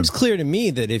a kind of... Seems clear to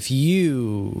me that if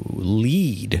you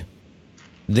lead,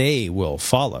 they will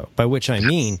follow. By which I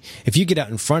mean, if you get out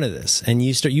in front of this and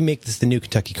you make this the new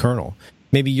Kentucky Colonel,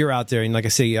 maybe you're out there and, like I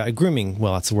say, grooming,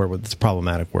 well, that's a word, it's a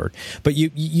problematic word, but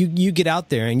you get out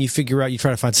there and you figure out, you try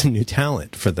to find some new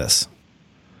talent for this,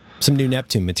 some new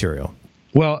Neptune material.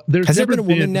 Well, has there been a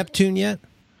woman Neptune yet?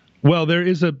 Well, there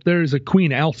is a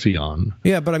Queen Alcyone.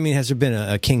 Yeah, but I mean, has there been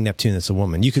a King Neptune that's a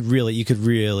woman? You could really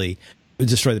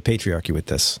destroy the patriarchy with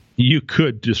this. You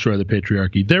could destroy the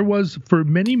patriarchy. There was, for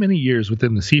many, many years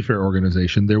within the Seafair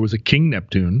organization, there was a King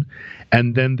Neptune,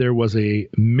 and then there was a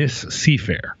Miss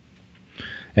Seafair.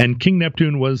 And King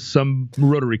Neptune was some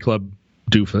Rotary Club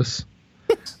doofus,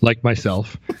 like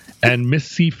myself, and Miss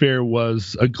Seafair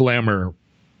was a glamour.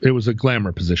 It was a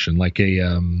glamour position, like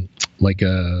a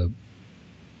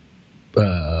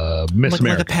Miss America.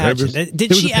 Like a pageant.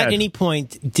 Did she at any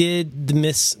point, did the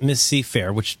Miss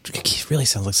Seafair, which really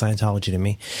sounds like Scientology to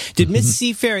me, did Miss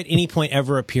Seafair at any point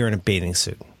ever appear in a bathing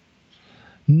suit?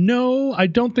 No, I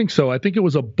don't think so. I think it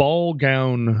was a ball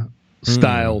gown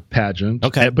style pageant.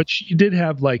 Okay. But she did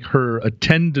have like her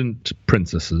attendant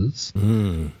princesses.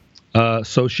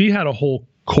 So she had a whole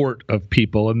court of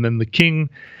people, and then the king...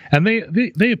 And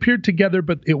they appeared together,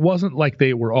 but it wasn't like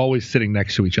they were always sitting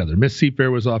next to each other. Miss Seafair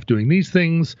was off doing these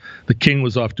things. The king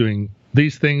was off doing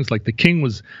these things. Like the king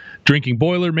was drinking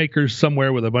Boilermakers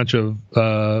somewhere with a bunch of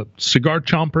cigar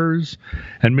chompers,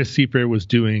 and Miss Seafair was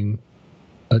doing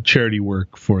charity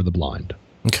work for the blind.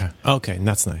 Okay,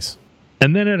 that's nice.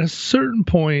 And then at a certain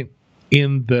point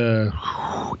in the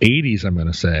 80s, I'm going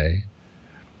to say,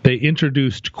 they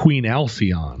introduced Queen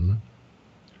Alcyone,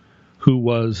 who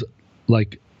was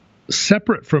like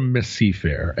separate from Miss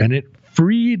Seafair, and it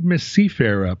freed Miss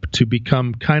Seafair up to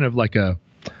become kind of like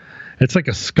it's like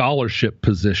a scholarship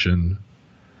position.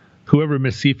 Whoever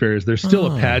Miss Seafair is, there's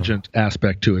still a pageant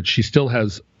aspect to it. She still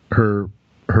has her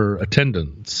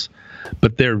attendants,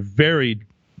 but they're very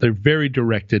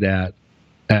directed at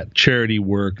charity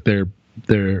work.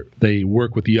 They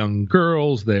work with young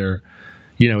girls. There's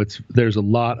a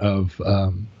lot of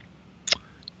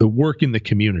the work in the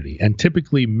community, and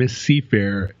typically Miss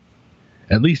Seafair,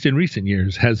 at least in recent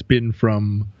years, has been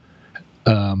from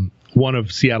one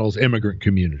of Seattle's immigrant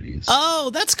communities. Oh,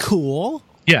 that's cool.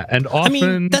 Yeah, and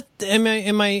often... I mean,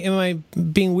 am I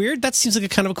being weird? That seems like a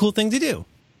kind of a cool thing to do.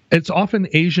 It's often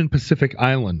Asian Pacific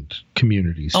Island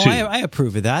communities, too. I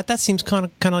approve of that. That seems kind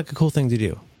of like a cool thing to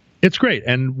do. It's great.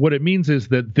 And what it means is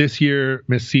that this year,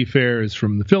 Miss Seafair is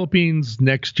from the Philippines.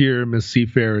 Next year, Miss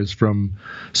Seafair is from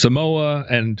Samoa,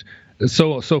 and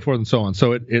so forth and so on.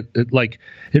 So it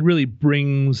really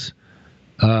brings,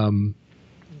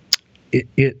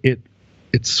 it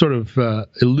sort of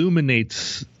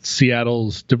illuminates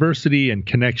Seattle's diversity and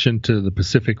connection to the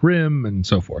Pacific Rim and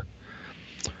so forth.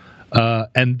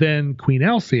 And then Queen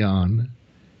Alcyone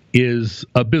is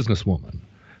a businesswoman,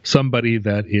 somebody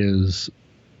that is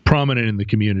prominent in the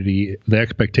community. The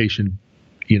expectation,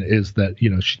 is that,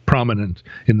 she's prominent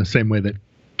in the same way that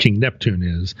King Neptune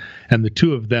is. And the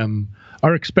two of them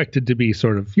are expected to be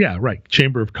sort of,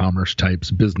 Chamber of Commerce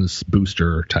types, business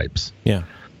booster types. Yeah.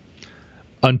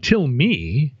 Until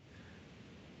me,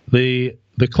 the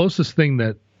closest thing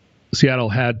that Seattle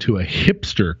had to a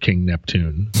hipster King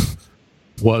Neptune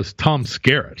was Tom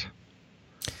Skerritt.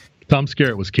 Tom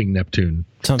Skerritt was King Neptune.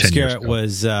 Tom Skerritt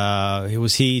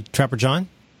was he Trapper John?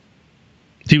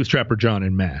 He was Trapper John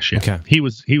in MASH. Yeah. Okay. He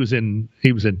was in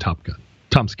Top Gun.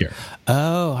 Tom Skerritt.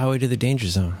 Oh, Highway to the Danger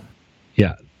Zone.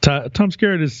 Yeah. Tom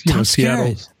Skerritt is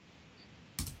Seattle's.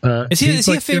 Is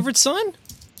he a favorite son?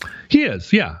 He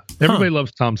is. Yeah. Everybody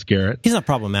loves Tom Skerritt. He's not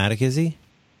problematic, is he?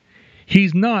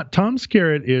 He's not. Tom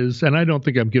Skerritt is, and I don't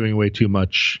think I'm giving away too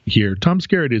much here. Tom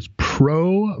Skerritt is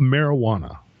pro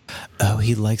marijuana. Oh,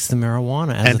 he likes the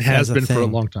marijuana has been for a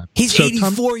long time. He's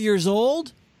 84 years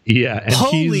old? Yeah. And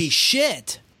holy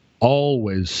shit.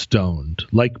 Always stoned,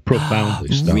 like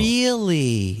profoundly stoned.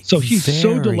 Really? So he's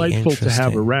so delightful to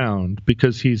have around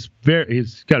because he's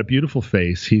got a beautiful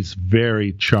face. He's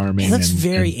very charming. He looks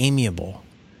very amiable.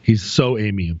 He's so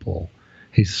amiable.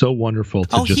 He's so wonderful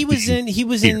to he was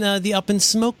in the Up in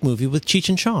Smoke movie with Cheech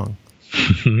and Chong.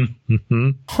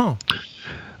 Huh.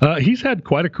 He's had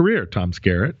quite a career, Tom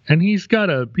Skerritt, and he's got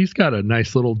a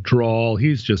nice little drawl.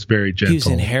 He's just very gentle. He was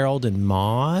in Harold and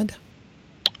Maude.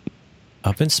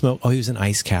 Up in Smoke. Oh, he was in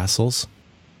Ice Castles.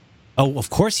 Oh,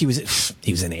 of course he was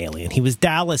an Alien. He was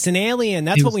Dallas in Alien.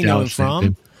 That's what we know him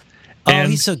from. Oh,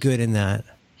 he's so good in that.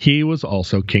 He was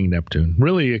also King Neptune,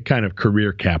 really a kind of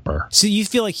career capper. So you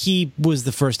feel like he was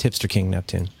the first hipster King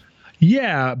Neptune?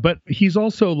 Yeah, but he's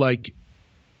also like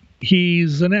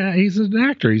he's an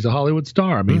actor. He's a Hollywood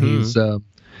star. I mean,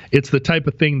 it's the type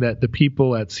of thing that the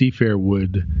people at Seafair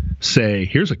would say,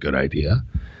 "Here's a good idea."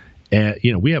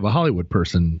 And we have a Hollywood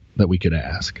person that we could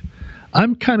ask.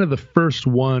 I'm kind of the first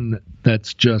one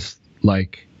that's just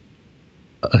like,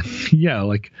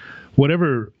 like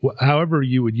however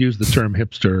you would use the term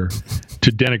hipster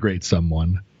to denigrate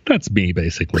someone. That's me,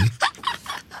 basically.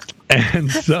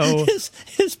 And so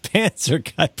his pants are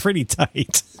got pretty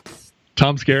tight.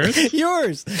 Tom Skerritt?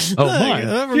 Yours. Oh, mine.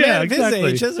 Man of his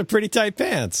age has a pretty tight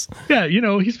pants. Yeah,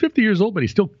 he's 50 years old, but he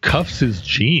still cuffs his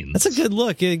jeans. That's a good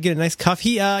look. Get a nice cuff.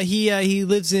 He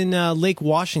lives in Lake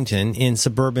Washington in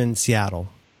suburban Seattle.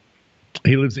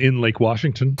 He lives in Lake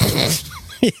Washington?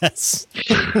 Yes.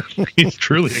 He's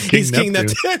truly a King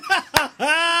Neptune.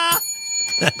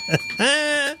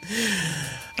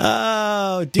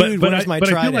 Oh, dude, where's my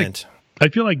trident? I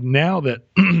feel like now that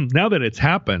it's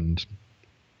happened,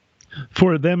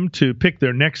 for them to pick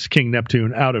their next King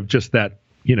Neptune out of just that,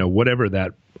 whatever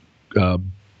that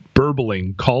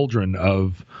burbling cauldron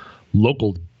of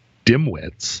local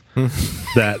dimwits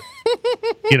that,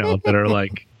 that are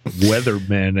like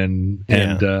weathermen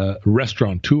and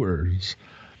restaurateurs.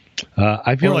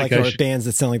 I feel like bands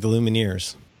that sound like the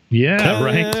Lumineers. Yeah,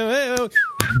 right.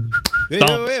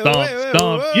 Stomp, stomp,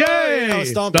 stomp, yay!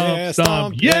 Stomp, stomp,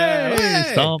 stomp, yay!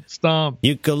 Stomp, stomp.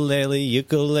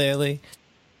 Ukulele.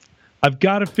 I've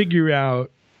got to figure out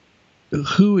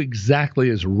who exactly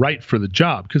is right for the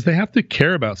job because they have to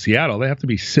care about Seattle. They have to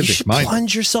be civic minded.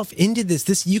 Plunge yourself into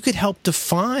this. You could help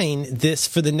define this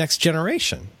for the next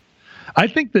generation. I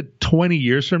think that 20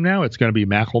 years from now, it's going to be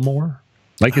Macklemore.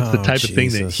 Like it's the type of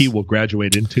thing that he will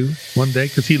graduate into one day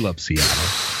because he loves Seattle.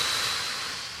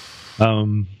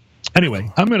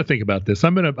 Anyway, I'm going to think about this.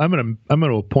 I'm going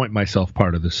to appoint myself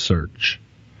part of this search.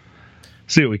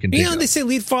 See what we can do. They say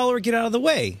lead follower, get out of the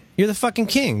way. You're the fucking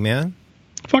king, man.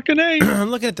 Fucking A. I'm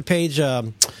looking at the page.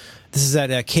 This is at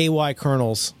KY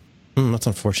Kernels. That's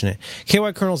unfortunate.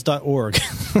 KYKernels.org. KY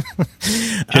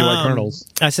Kernels.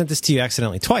 I sent this to you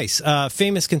accidentally twice.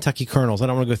 Famous Kentucky Kernels. I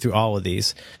don't want to go through all of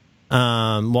these.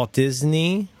 Walt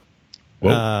Disney.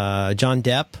 John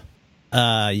Depp.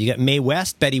 You got Mae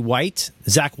West, Betty White,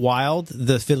 Zakk Wylde,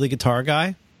 the fiddly guitar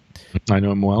guy. I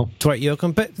know him well. Dwight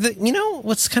Yoakam. But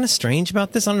what's kind of strange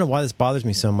about this? I don't know why this bothers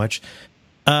me so much.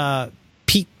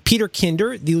 Peter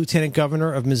Kinder, the lieutenant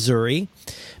governor of Missouri.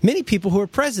 Many people who are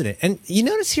president. And you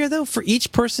notice here, though, for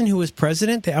each person who was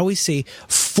president, they always say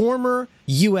former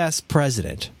U.S.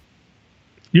 president.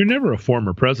 You're never a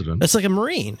former president. That's like a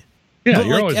Marine. Yeah, but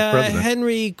you're always president.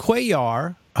 Henry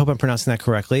Cuellar, I hope I'm pronouncing that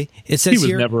correctly. It says he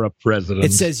was never a president.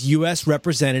 It says U.S.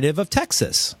 Representative of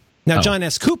Texas. Now, John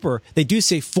S. Cooper, they do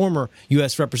say former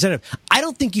U.S. representative. I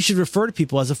don't think you should refer to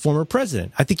people as a former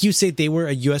president. I think you say they were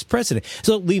a U.S. president.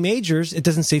 So Lee Majors, it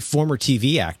doesn't say former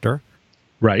TV actor.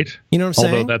 Right. You know what I'm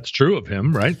saying? Although that's true of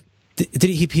him, right? Did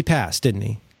he passed, didn't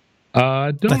he?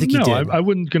 I think know. I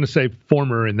wasn't going to say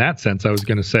former in that sense. I was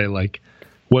going to say, like,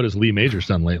 what has Lee Majors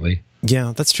done lately?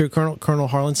 Yeah, that's true. Colonel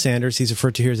Harlan Sanders, he's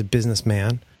referred to here as a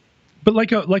businessman. But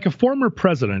like a former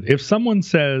president, if someone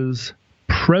says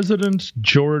President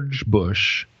George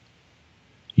Bush,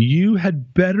 you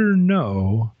had better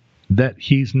know that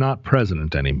he's not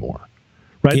president anymore,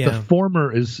 right? Yeah. The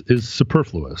former is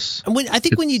superfluous. I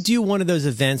think when you do one of those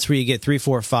events where you get 3,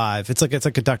 4, 5, it's like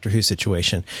a Doctor Who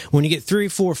situation. When you get 3,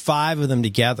 4, 5 of them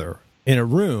together in a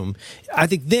room, I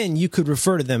think then you could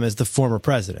refer to them as the former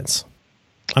presidents.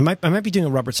 I might be doing a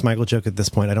Robert Smigel joke at this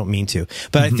point. I don't mean to,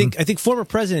 but I think former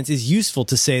presidents is useful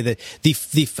to say that the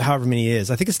however many it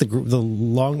is. I think it's the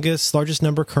largest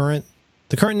number current.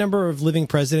 The current number of living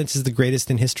presidents is the greatest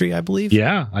in history, I believe.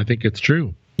 Yeah, I think it's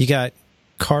true. You got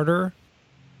Carter,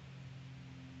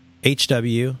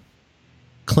 H.W.,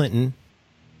 Clinton,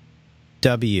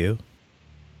 W.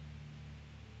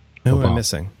 Who am I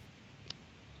missing?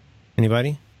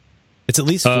 Anybody? It's at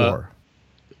least 4.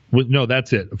 No,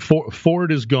 that's it.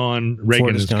 Ford is gone.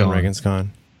 Reagan is gone. Reagan's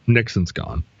gone. Nixon's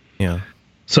gone. Yeah.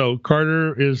 So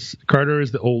Carter is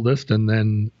the oldest, and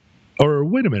then, or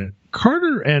wait a minute,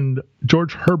 Carter and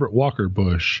George Herbert Walker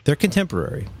Bush. They're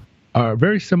contemporary. Are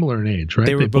very similar in age, right?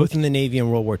 They were both in the Navy in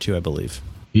World War II, I believe.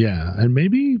 Yeah, and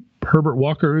maybe Herbert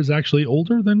Walker is actually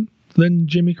older than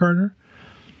Jimmy Carter.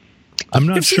 I'm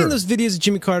not sure. You've seen those videos of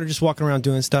Jimmy Carter just walking around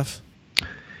doing stuff?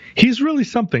 He's really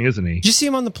something, isn't he? Did you see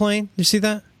him on the plane? Did you see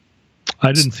that?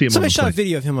 I didn't see him. Somebody shot a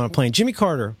video of him on a plane. Jimmy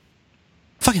Carter.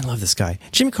 Fucking love this guy.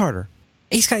 Jimmy Carter.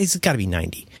 He's got to be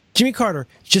 90. Jimmy Carter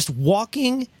just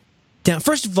walking down.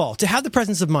 First of all, to have the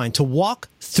presence of mind to walk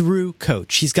through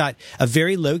coach. He's got a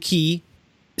very low-key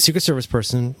Secret Service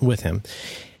person with him.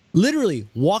 Literally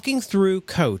walking through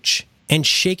coach and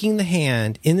shaking the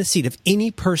hand in the seat of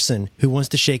any person who wants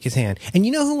to shake his hand. And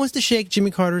you know who wants to shake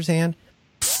Jimmy Carter's hand?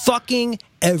 Fucking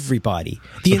everybody.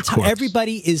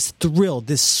 Everybody is thrilled.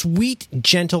 This sweet,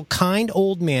 gentle, kind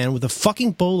old man with a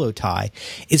fucking bolo tie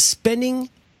is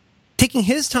taking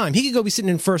his time. He could go be sitting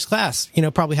in first class,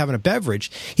 probably having a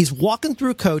beverage. He's walking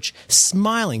through coach,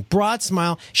 smiling, broad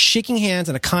smile, shaking hands,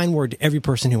 and a kind word to every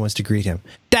person who wants to greet him.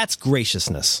 That's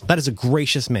graciousness. That is a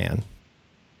gracious man.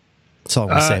 That's all I'm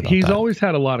going to say about that. He's always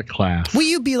had a lot of class. Will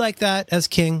you be like that as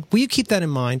king? Will you keep that in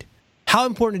mind? How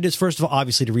important it is, first of all,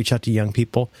 obviously, to reach out to young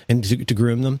people and to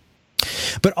groom them.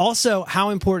 But also how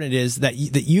important it is that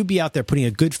you be out there putting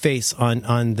a good face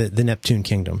on the Neptune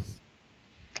kingdom.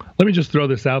 Let me just throw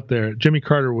this out there. Jimmy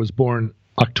Carter was born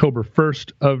October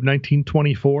 1st of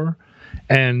 1924,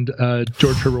 and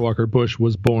George Herbert Walker Bush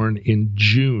was born in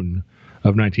June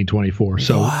of 1924.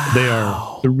 So They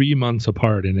are 3 months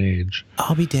apart in age.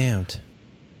 I'll be damned.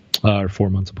 Or 4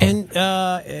 months apart.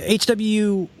 And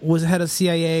H.W. was head of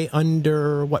CIA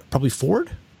under what? Probably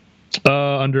Ford?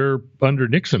 Under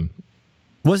Nixon.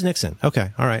 Was Nixon?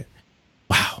 Okay, all right.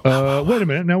 Wow. Wait a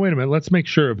minute. Let's make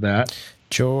sure of that.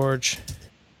 George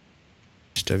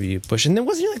H.W. Bush. And then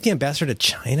wasn't he like the ambassador to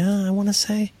China, I want to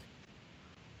say?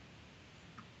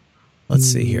 Let's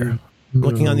see here. I'm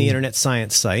looking on the Internet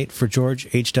Science site for George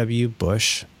H.W.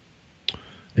 Bush.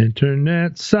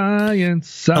 Internet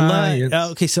science.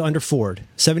 Okay, so under Ford.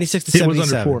 76 to 77. It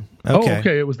was under Ford. Okay. Oh,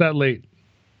 okay. It was that late.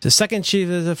 The second chief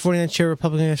of the 49th Chair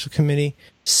Republican National Committee.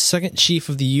 Second chief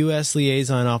of the U.S.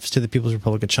 Liaison Office to the People's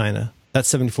Republic of China. That's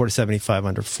 74 to 75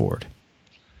 under Ford.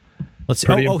 Let's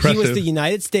see. He was the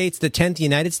United States, the 10th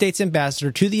United States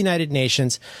ambassador to the United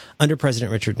Nations under President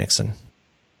Richard Nixon.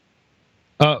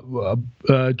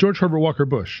 George Herbert Walker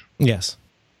Bush. Yes.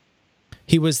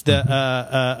 He was the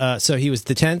he was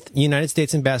the 10th United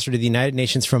States ambassador to the United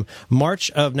Nations from March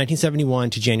of 1971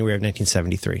 to January of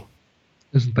 1973.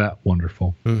 Isn't that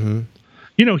wonderful? Mm-hmm.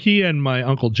 He and my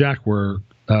Uncle Jack were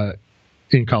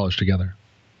in college together.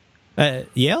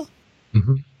 Yale?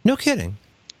 Mm-hmm. No kidding.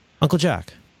 Uncle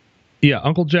Jack. Yeah,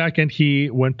 Uncle Jack and he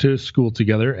went to school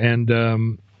together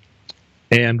and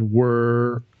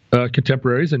were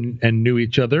contemporaries and knew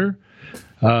each other.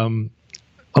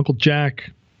 Uncle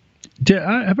Jack.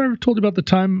 Have I ever told you about the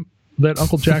time that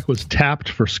Uncle Jack was tapped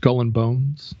for Skull and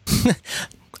Bones?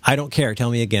 I don't care.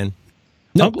 Tell me again.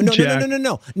 No,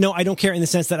 I don't care in the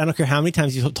sense that I don't care how many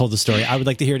times you told the story. I would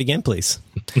like to hear it again, please.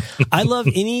 I love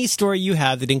any story you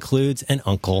have that includes an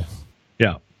uncle.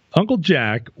 Yeah. Uncle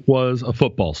Jack was a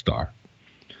football star.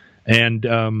 And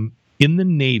in the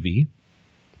Navy,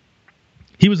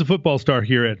 he was a football star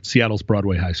here at Seattle's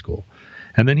Broadway High School.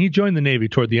 And then he joined the Navy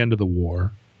toward the end of the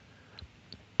war.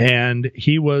 And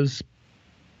he was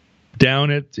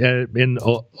down in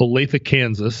Olathe,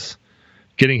 Kansas,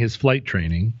 getting his flight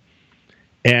training.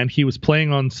 And he was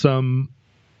playing on some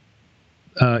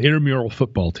intramural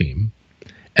football team.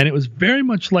 And it was very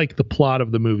much like the plot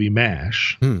of the movie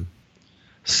MASH.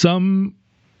 Some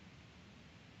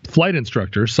flight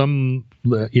instructor, some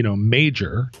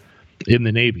major in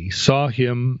the Navy saw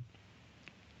him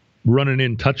running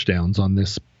in touchdowns on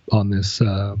this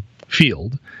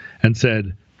field and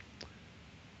said,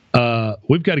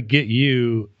 we've got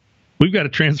to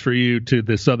transfer you to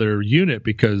this other unit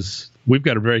because we've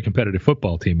got a very competitive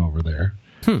football team over there.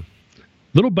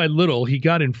 Little by little, he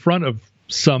got in front of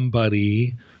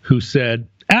somebody who said,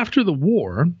 after the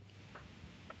war,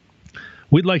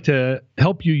 we'd like to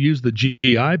help you use the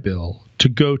GI Bill to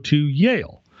go to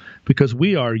Yale because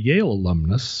we are Yale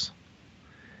alumni.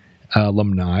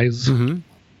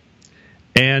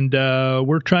 And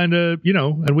we're trying to,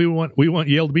 and we want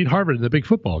Yale to beat Harvard in the big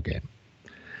football game.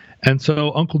 And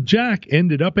so Uncle Jack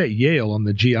ended up at Yale on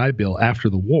the GI Bill after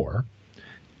the war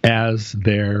as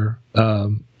their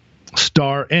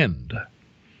star end.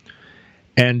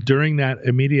 And during that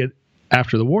immediate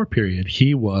after the war period,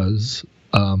 he was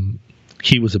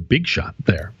a big shot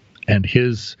there. And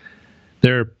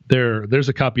there's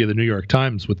a copy of the New York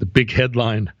Times with the big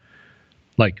headline,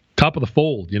 like top of the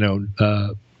fold,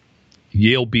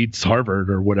 Yale beats Harvard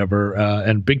or whatever,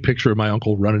 and big picture of my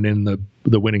uncle running in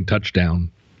the winning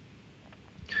touchdown.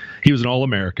 He was an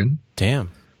All-American.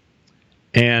 Damn.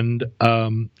 And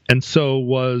so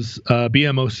was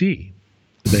BMOC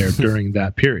there during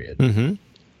that period. Mm-hmm.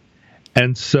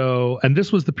 And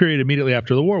this was the period immediately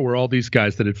after the war where all these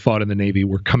guys that had fought in the Navy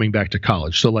were coming back to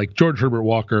college. So like George Herbert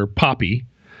Walker, Poppy,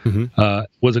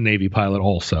 was a Navy pilot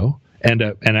also, and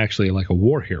actually like a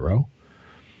war hero.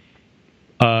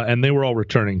 And they were all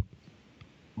returning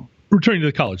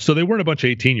to college. So they weren't a bunch of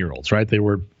 18-year-olds, right? They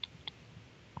were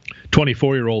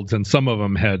 24-year-olds, and some of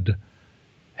them had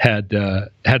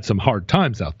some hard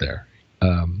times out there.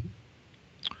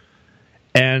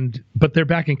 But they're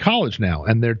back in college now,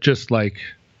 and they're just like,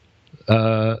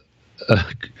 college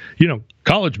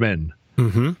men.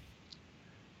 Mm-hmm.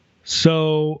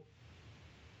 So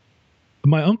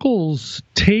my uncle's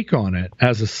take on it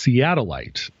as a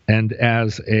Seattleite and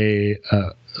as a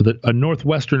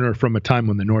Northwesterner from a time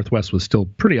when the Northwest was still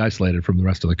pretty isolated from the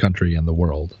rest of the country and the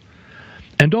world,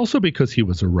 and also because he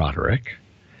was a Roderick,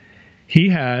 he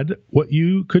had what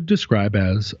you could describe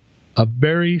as a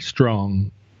very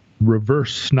strong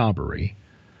reverse snobbery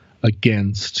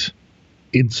against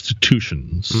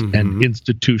institutions and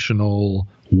institutional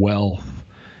wealth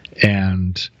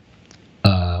and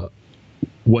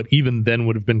what even then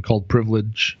would have been called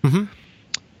privilege.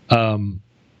 And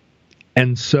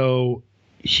so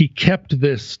he kept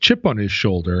this chip on his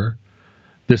shoulder,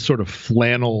 this sort of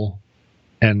flannel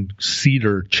and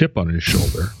cedar chip on his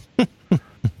shoulder,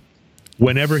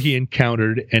 whenever he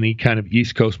encountered any kind of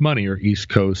East Coast money or East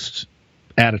Coast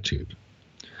attitude,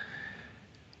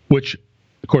 which,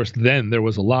 of course, then there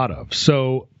was a lot of.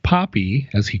 So Poppy,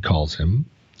 as he calls him,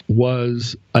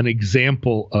 was an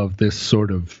example of this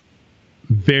sort of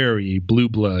very blue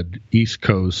blood East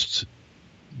Coast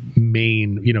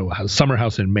Maine, summer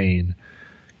house in Maine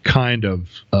kind of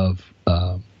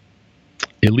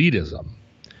elitism.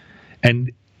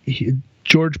 And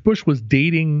George Bush was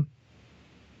dating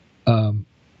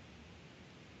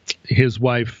his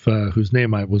wife, whose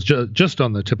name I was just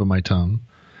on the tip of my tongue,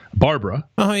 Barbara.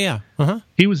 Oh, yeah. Uh-huh.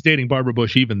 He was dating Barbara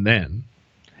Bush even then.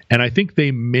 And I think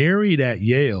they married at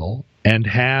Yale and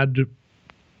had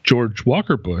George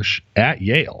Walker Bush at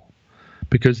Yale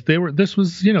because they were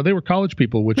college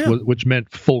people, which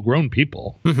meant full grown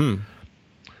people. Mm-hmm.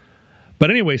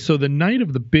 But anyway, so the night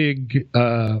of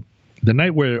the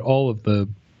night where all of the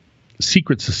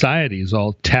secret societies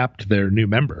all tapped their new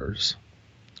members,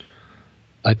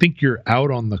 I think you're out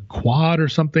on the quad or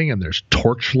something, and there's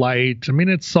torchlight. I mean,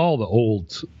 it's all the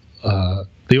old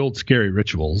scary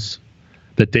rituals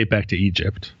that date back to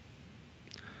Egypt.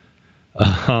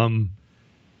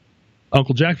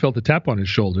 Uncle Jack felt a tap on his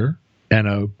shoulder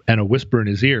and a whisper in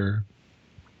his ear.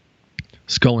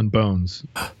 Skull and Bones.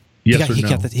 Yes or no?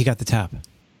 He got the tap.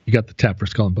 You got the tap for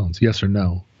Skull and Bones. Yes or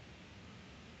no?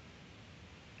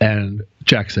 And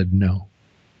Jack said no.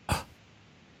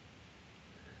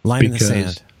 Line in the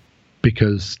sand.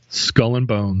 Because Skull and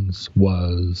Bones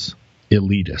was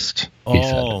elitist.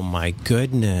 Oh, my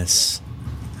goodness.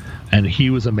 And he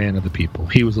was a man of the people.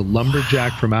 He was a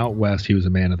lumberjack from out west. He was a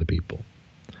man of the people.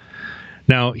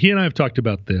 Now, he and I have talked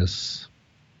about this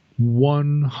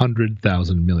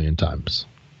 100,000 million times.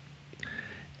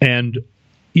 And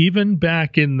even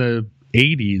back in the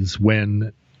 80s,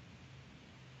 when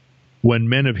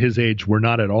men of his age were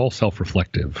not at all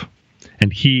self-reflective,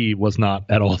 and he was not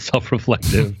at all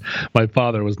self-reflective, my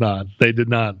father was not. They did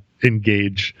not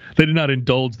engage. They did not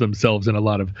indulge themselves in a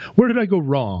lot of, where did I go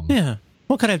wrong? Yeah.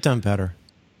 What could I have done better?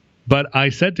 But I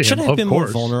said to him, should I have been more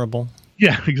vulnerable?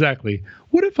 Yeah, exactly.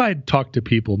 What if I'd talked to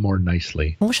people more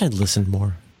nicely? I wish I'd listened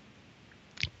more.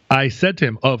 I said to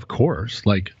him, of course,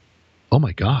 like, oh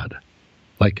my God,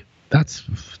 like, that's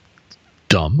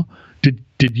dumb. Do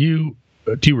you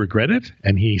regret it?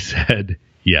 And he said,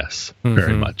 yes,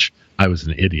 very much. I was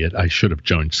an idiot. I should have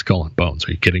joined Skull and Bones.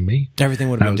 Are you kidding me? Everything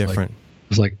would have been different. I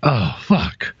was like, oh,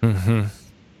 fuck.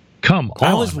 Come on.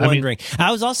 I was wondering.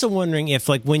 I was also wondering if,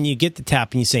 like, when you get the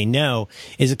tap and you say no,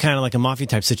 is it kind of like a mafia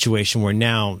type situation where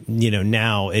now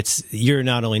it's, you're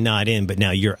not only not in, but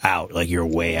now you're out, like you're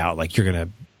way out, like you're gonna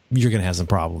have some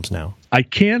problems now. I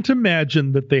can't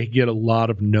imagine that they get a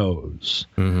lot of no's.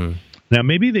 Now,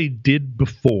 maybe they did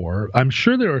before. I'm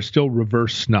sure there are still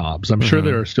reverse snobs. I'm sure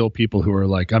there are still people who are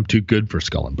like, I'm too good for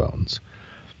Skull and Bones.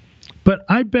 But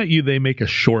I bet you they make a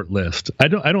short list. I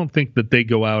don't think that they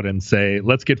go out and say,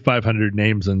 let's get 500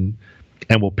 names and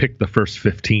we'll pick the first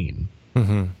 15.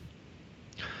 I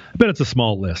bet it's a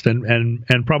small list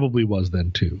and probably was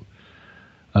then too.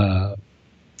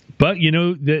 But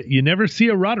you never see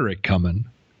a Roderick coming.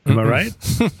 Am I right?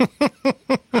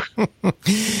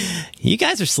 You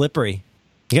guys are slippery.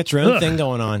 You got your own thing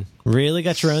going on. Really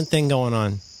got your own thing going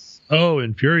on. Oh,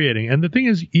 infuriating. And the thing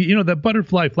is, that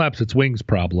butterfly flaps its wings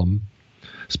problem.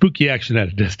 Spooky action at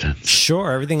a distance.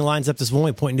 Sure, everything lines up this one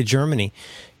way, pointing to Germany.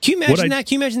 Can you imagine that?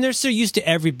 Can you imagine they're so used to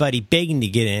everybody begging to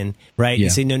get in, right? Yeah. You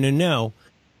say, no.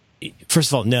 First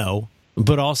of all, no.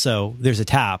 But also, there's a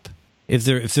tap. If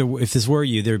this were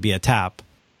you, there'd be a tap.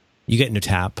 You get no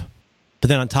tap. But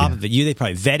then on top of it, they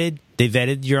probably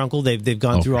vetted your uncle. They've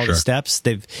gone through all the steps.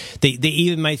 They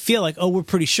even might feel like, we're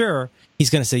pretty sure he's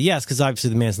going to say yes, because obviously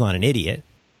the man's not an idiot.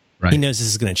 Right. He knows this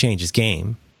is going to change his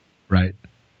game. Right.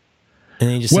 And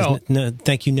then he just says, no,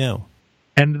 thank you, no.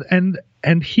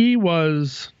 And he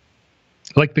was,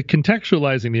 like, the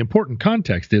contextualizing, the important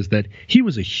context is that he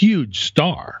was a huge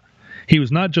star. He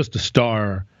was not just a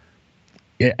star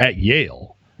at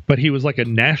Yale, but he was like a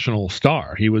national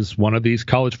star. He was one of these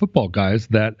college football guys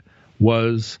that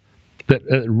rose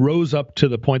up to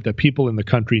the point that people in the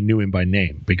country knew him by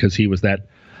name, because he was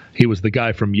the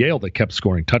guy from Yale that kept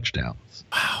scoring touchdowns.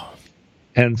 Wow.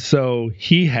 And so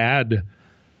he had,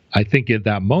 I think at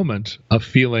that moment, a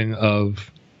feeling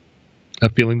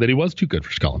that he was too good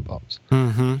for Skull and Bones.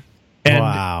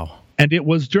 Wow. And it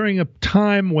was during a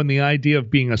time when the idea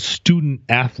of being a student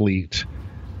athlete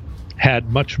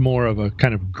had much more of a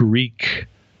kind of Greek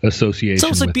association. It's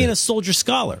almost like being a soldier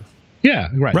scholar. Yeah,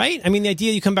 right. Right? I mean, the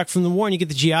idea you come back from the war and you get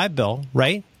the GI Bill,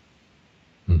 right?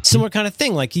 Similar kind of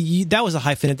thing. Like, that was a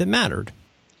hyphenate that mattered.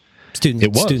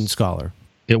 Student scholar.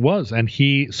 It was. And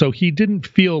he didn't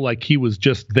feel like he was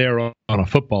just there on a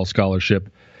football scholarship.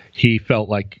 He felt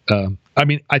like,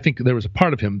 I think there was a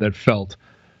part of him that felt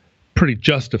pretty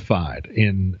justified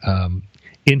in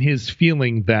his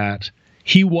feeling that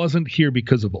he wasn't here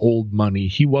because of old money.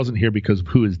 He wasn't here because of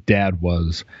who his dad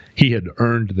was. He had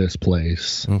earned this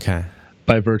place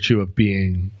by virtue of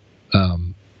being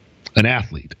an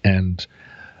athlete. And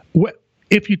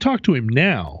if you talk to him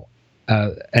now,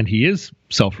 and he is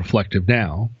self-reflective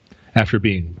now, after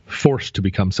being forced to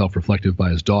become self-reflective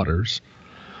by his daughters,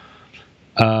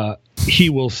 he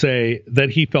will say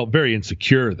that he felt very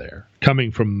insecure there.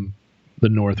 Coming from the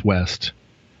Northwest,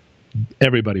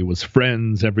 everybody was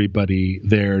friends. Everybody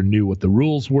there knew what the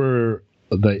rules were.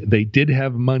 They did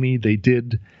have money. They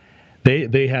had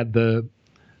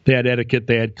etiquette.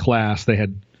 They had class. They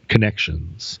had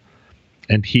connections.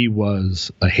 And he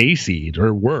was a hayseed,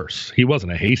 or worse, he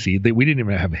wasn't a hayseed. We didn't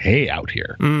even have hay out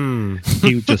here.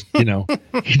 He just,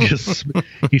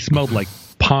 he smelled like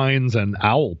pines and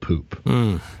owl poop.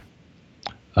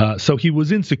 So he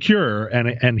was insecure,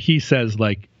 and he says,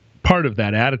 like, part of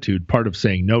that attitude, part of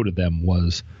saying no to them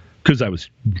was because I was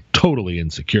totally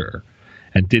insecure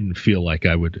and didn't feel like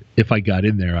I would, if I got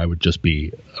in there, I would just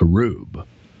be a rube.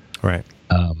 Right.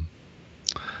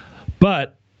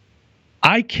 But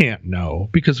I can't know,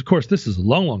 because, of course, this is a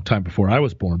long, long time before I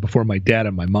was born, before my dad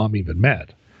and my mom even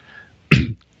met.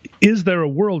 Is there a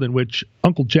world in which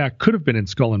Uncle Jack could have been in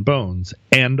Skull and Bones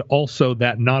and also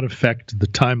that not affect the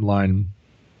timeline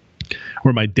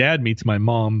where my dad meets my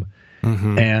mom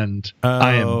and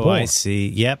I am born. I see.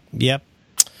 Yep.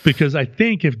 Because I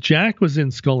think if Jack was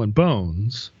in Skull and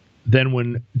Bones, then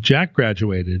when Jack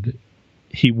graduated,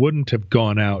 he wouldn't have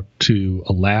gone out to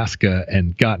Alaska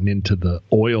and gotten into the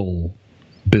oil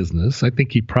business. I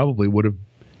think he probably would have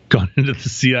gone into the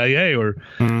CIA or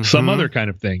some other kind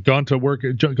of thing, gone to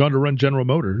run General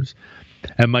Motors.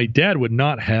 And my dad would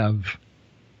not have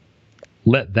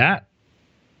let that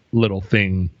little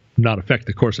thing not affect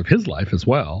the course of his life as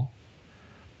well.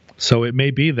 So it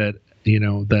may be that,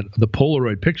 that the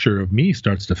Polaroid picture of me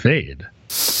starts to fade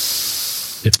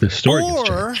if the story gets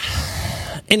changed.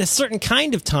 In a certain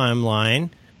kind of timeline,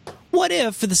 what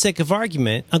if, for the sake of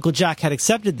argument, Uncle Jack had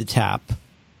accepted the tap,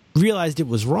 realized it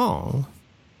was wrong,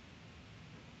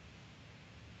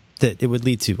 that it would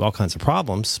lead to all kinds of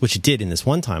problems, which it did in this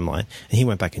one timeline, and he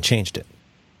went back and changed it?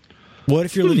 What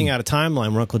if you're living out a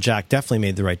timeline where Uncle Jack definitely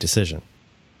made the right decision?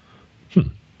 You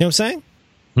know what I'm saying?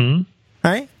 All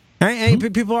right?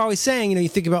 And people are always saying, you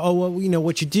think about,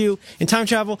 what you do in time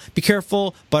travel, be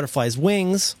careful, butterflies'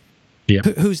 wings. Yeah.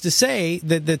 Who's to say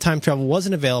that the time travel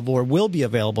wasn't available or will be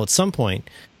available at some point,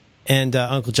 and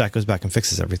Uncle Jack goes back and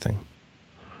fixes everything?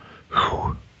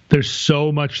 There's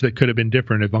so much that could have been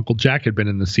different if Uncle Jack had been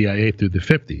in the CIA through the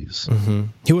 50s.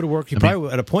 He would have worked. He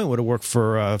probably at a point would have worked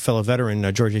for fellow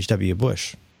veteran George H.W.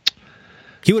 Bush.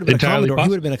 He would have been a Commodore. He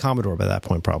would have been a Commodore by that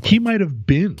point, probably. He might have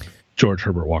been George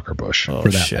Herbert Walker Bush, for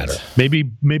that matter.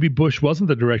 Maybe Bush wasn't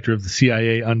the director of the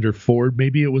CIA under Ford.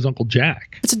 Maybe it was Uncle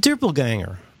Jack. It's a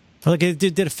doppelganger. Like it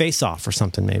did a face-off or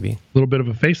something, maybe. A little bit of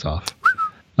a face-off.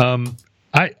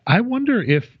 I wonder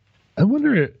if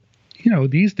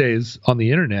these days on the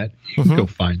internet, you can go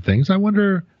find things. I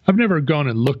wonder, I've never gone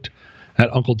and looked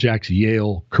at Uncle Jack's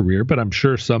Yale career, but I'm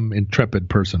sure some intrepid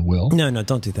person will. No,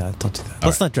 don't do that.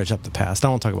 Let's not dredge up the past. I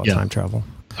don't want to talk about time travel.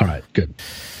 All right, good.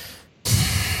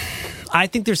 I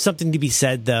think there's something to be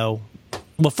said, though.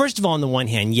 Well, first of all, on the one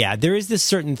hand, there is this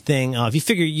certain thing. If you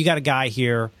figure you got a guy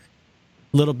here,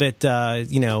 a little bit,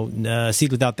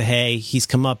 seed without the hay. He's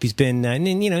come up. He's been,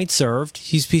 he's served.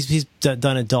 He's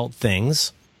done adult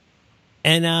things.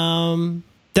 And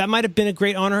that might have been a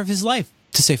great honor of his life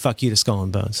to say "fuck you" to Skull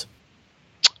and Bones.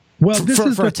 Well, this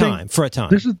is for a time.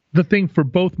 This is the thing for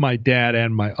both my dad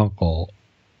and my uncle,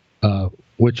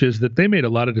 which is that they made a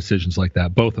lot of decisions like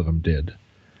that. Both of them did.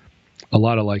 A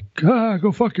lot of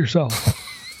go fuck yourself.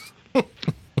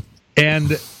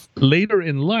 And later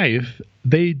in life,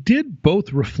 they did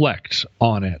both reflect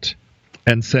on it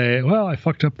and say, "Well, I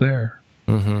fucked up there."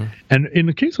 And in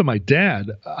the case of my dad,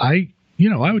 I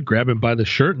would grab him by the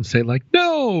shirt and say,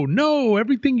 no,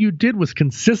 everything you did was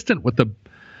consistent with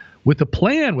the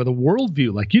plan, with a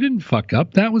worldview. Like, you didn't fuck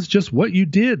up. That was just what you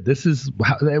did.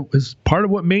 That was part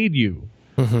of what made you.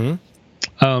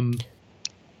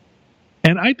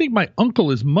 And I think my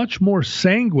uncle is much more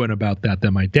sanguine about that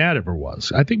than my dad ever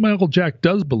was. I think my Uncle Jack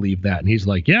does believe that, and he's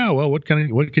like, yeah, well, what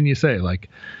can you say? Like,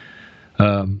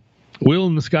 wheel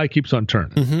in the sky keeps on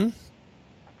turning.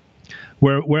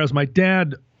 Whereas my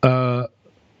dad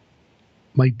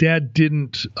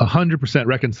didn't 100%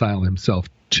 reconcile himself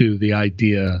to the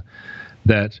idea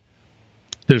that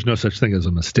there's no such thing as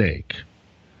a mistake.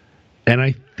 And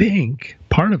I think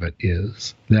part of it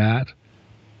is that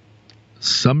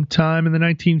sometime in the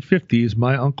 1950s,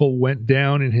 my uncle went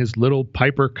down in his little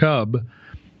Piper Cub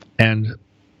and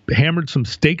hammered some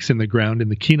stakes in the ground in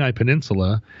the Kenai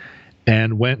Peninsula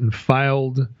and went and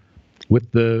filed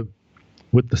with the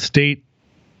state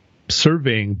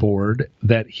surveying board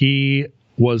that he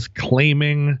was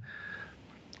claiming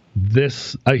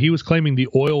the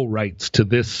oil rights to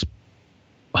this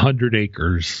 100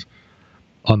 acres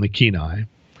on the Kenai,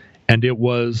 and it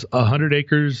was 100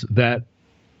 acres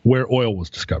where oil was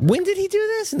discovered. When did he do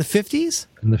this? In the 50s?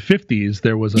 In the 50s,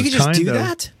 there was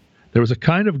there was a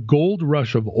kind of gold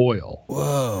rush of oil.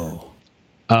 Whoa.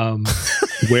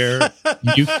 Where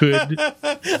you could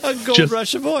a gold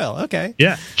rush of oil. Okay.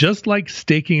 Yeah, just like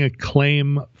staking a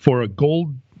claim for a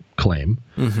gold claim,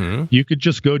 you could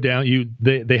just go down.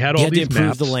 They had all these maps. You had to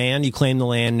improve the land. You claim the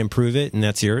land and improve it, and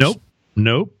that's yours.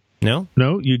 Nope. No.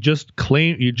 You just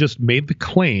made the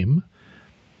claim.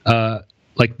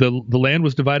 Like the land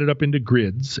was divided up into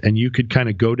grids, and you could kind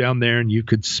of go down there and you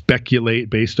could speculate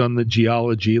based on the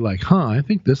geology, like, I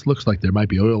think this looks like there might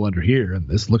be oil under here, and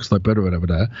this looks like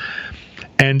whatever.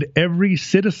 And every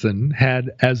citizen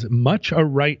had as much a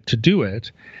right to do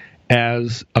it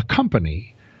as a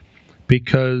company,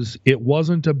 because it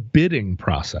wasn't a bidding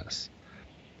process.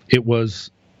 It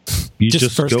was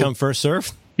just first come, first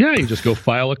serve. Yeah, you just go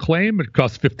file a claim. It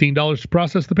costs $15 to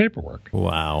process the paperwork.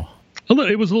 Wow.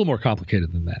 It was a little more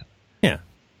complicated than that. Yeah.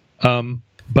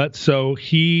 But so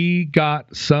he had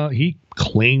some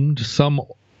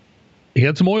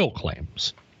oil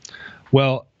claims.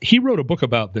 Well, he wrote a book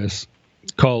about this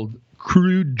called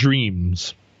Crude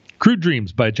Dreams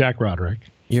by Jack Roderick.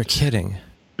 You're kidding.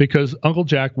 Because Uncle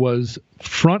Jack was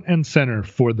front and center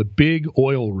for the big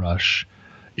oil rush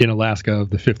in Alaska of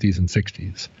the 50s and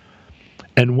 60s.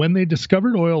 And when they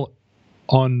discovered oil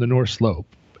on the North Slope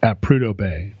at Prudhoe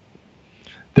Bay,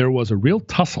 there was a real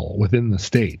tussle within the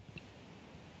state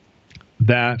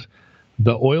that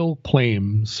the oil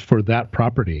claims for that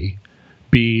property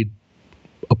be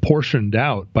apportioned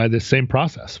out by this same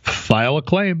process. File a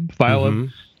claim,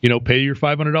 pay your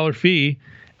 $500 fee,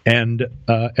 and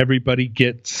everybody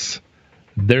gets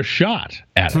their shot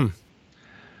at it,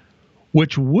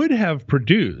 which would have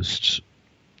produced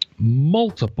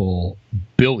multiple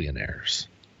billionaires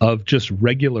of just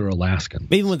regular Alaskans.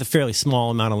 Even with a fairly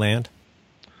small amount of land?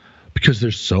 Because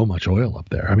there's so much oil up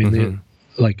there. I mean,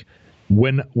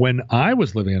 when I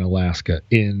was living in Alaska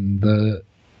in the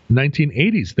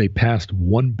 1980s, they passed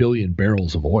 1 billion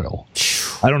barrels of oil.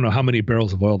 I don't know how many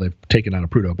barrels of oil they've taken out of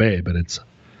Prudhoe Bay, but it's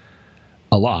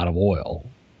a lot of oil.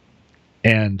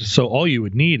 And so all you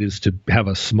would need is to have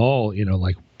a small,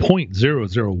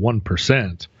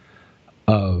 0.001%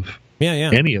 of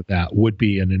any of that would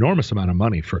be an enormous amount of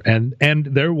money for. And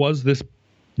there was this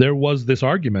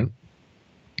argument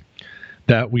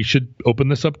that we should open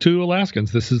this up to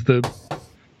Alaskans. This is the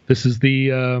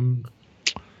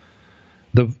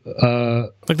like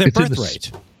their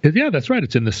birthright. Yeah, that's right.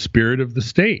 It's in the spirit of the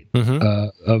state,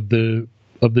 of the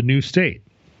new state.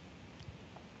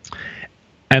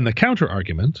 And the counter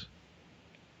argument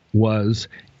was,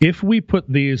 if we put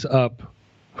these up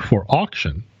for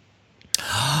auction,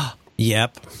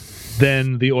 yep,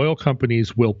 then the oil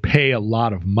companies will pay a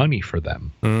lot of money for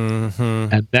them,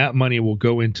 and that money will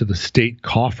go into the state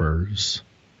coffers.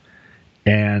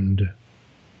 And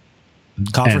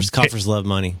coffers love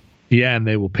money. Yeah, and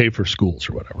they will pay for schools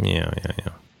or whatever. Yeah.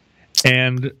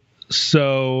 And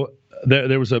so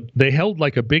they held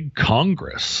like a big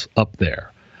Congress up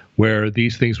there where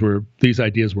these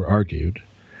ideas were argued,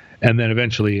 and then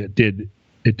eventually it did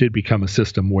become a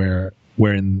system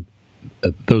wherein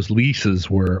those leases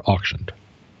were auctioned.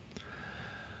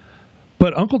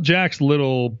 But Uncle Jack's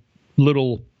little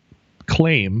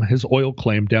claim, his oil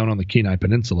claim down on the Kenai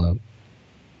Peninsula,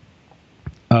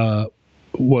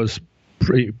 was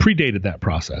predated that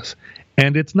process.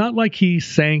 And it's not like he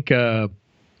sank a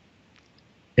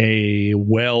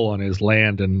well on his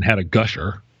land and had a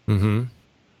gusher.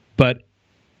 But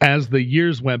as the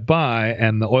years went by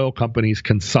and the oil companies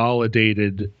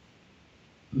consolidated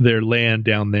their land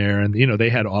down there, and they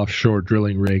had offshore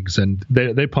drilling rigs, and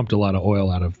they pumped a lot of oil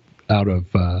out of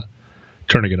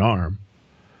Turnagain Arm.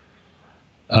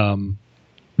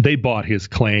 They bought his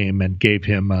claim and gave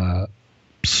him a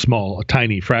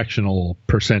tiny fractional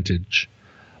percentage,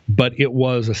 but it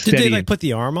was a steady. Did they put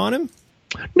the arm on him?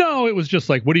 No, it was just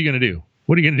like, what are you going to do?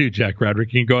 What are you going to do, Jack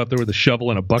Roderick? You can go out there with a shovel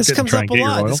and a bucket and try and get your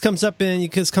oil? This comes up in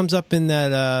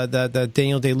that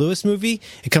Daniel Day-Lewis movie.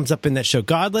 It comes up in that show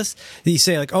Godless. You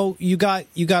say like, oh, you got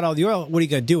all the oil. What are you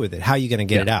going to do with it? How are you going to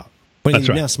get it out? What are you going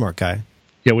to do now, smart guy?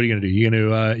 Yeah, what are you going to do? You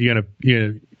going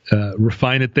to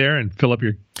refine it there and fill up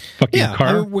your fucking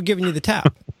car? We're giving you the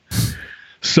tap.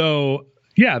 So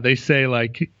yeah, they say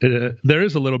like there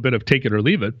is a little bit of take it or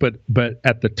leave it, but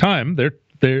at the time there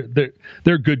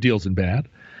are good deals and bad.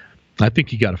 I think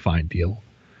he got a fine deal.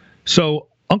 So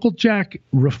Uncle Jack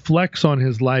reflects on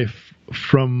his life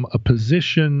from a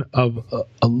position of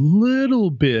a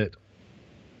little bit.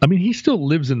 I mean, he still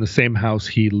lives in the same house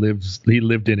he lived in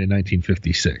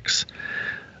 1956.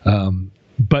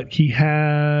 But he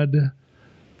had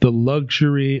the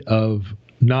luxury of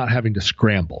not having to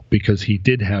scramble because he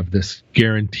did have this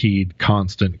guaranteed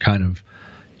constant kind of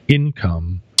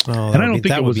income. Oh, and I don't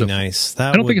think it was nice.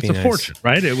 I don't think it's a fortune,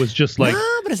 right? It was just like,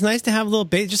 but it's nice to have a little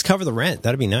base, just cover the rent.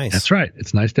 That'd be nice. That's right.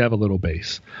 It's nice to have a little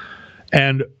base.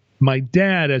 And my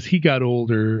dad, as he got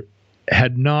older,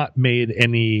 had not made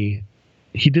any.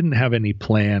 He didn't have any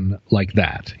plan like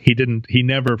that. He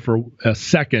never for a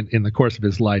second in the course of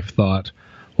his life thought,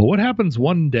 well, what happens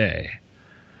one day?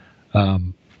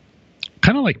 Kind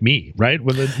of like me, right?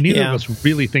 When neither of us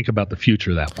really think about the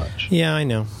future that much. Yeah, I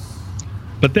know.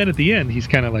 But then at the end, he's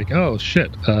kind of like, oh,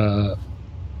 shit.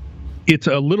 It's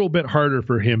a little bit harder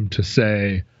for him to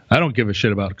say, I don't give a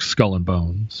shit about Skull and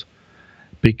Bones,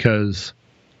 because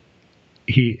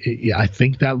I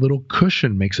think that little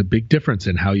cushion makes a big difference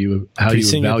in how you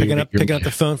evaluate picking up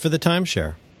the phone for the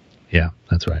timeshare. Yeah,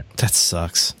 that's right. That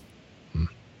sucks. I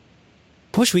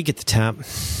wish we get the tap.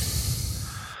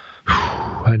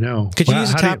 I know. Could you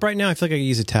use a tap right now? I feel like I could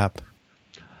use a tap.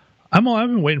 I've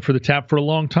been waiting for the tap for a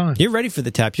long time. You're ready for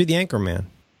the tap. You're the anchor man.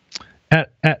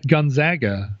 At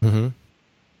Gonzaga, when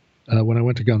I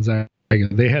went to Gonzaga,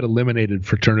 they had eliminated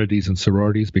fraternities and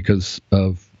sororities because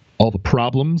of all the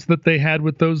problems that they had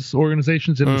with those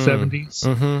organizations in the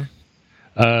 70s.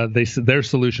 Their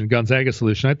solution, Gonzaga's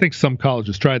solution, I think some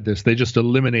colleges tried this. They just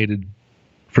eliminated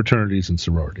fraternities and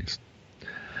sororities.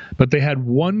 But they had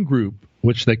one group,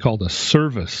 which they called a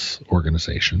service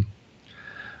organization,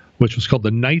 which was called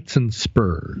the Knights and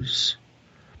Spurs.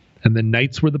 And the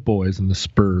Knights were the boys and the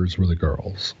Spurs were the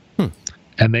girls.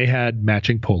 And they had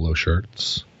matching polo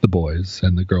shirts, the boys,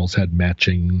 and the girls had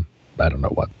matching, I don't know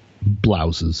what,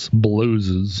 blouses,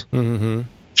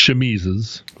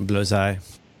 chemises.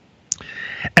 Blouses.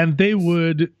 And they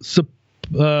would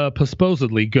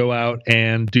supposedly go out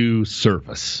and do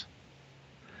service.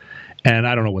 And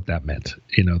I don't know what that meant.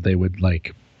 You know, they would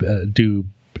do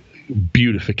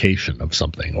beautification of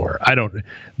something, or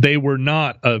they were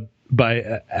not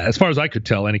as far as I could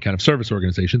tell, any kind of service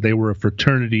organization. They were a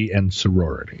fraternity and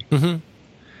sorority.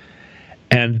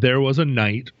 And there was a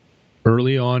night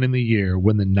early on in the year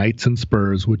when the Knights and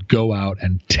Spurs would go out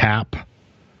and tap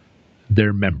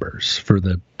their members for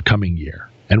the coming year.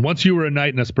 And once you were a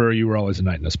Knight and a Spur, you were always a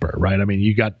Knight and a Spur, right? I mean,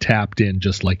 you got tapped in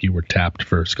just like you were tapped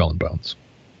for Skull and Bones.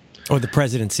 Or the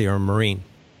presidency or a Marine.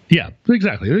 Yeah,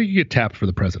 exactly. You get tapped for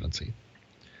the presidency.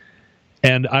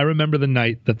 And I remember the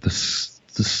night that the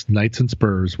Knights and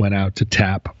Spurs went out to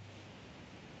tap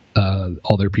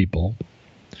all their people.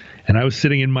 And I was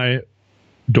sitting in my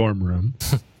dorm room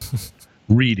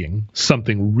reading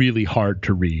something really hard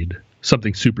to read,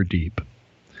 something super deep.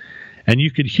 And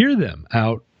you could hear them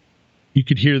out. You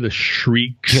could hear the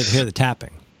shrieks. You could hear the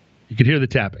tapping. You could hear the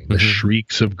tapping, the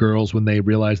shrieks of girls when they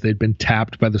realized they'd been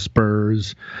tapped by the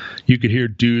Spurs. You could hear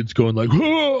dudes going like,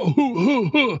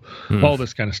 all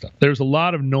this kind of stuff. There's a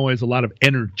lot of noise, a lot of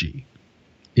energy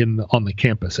on the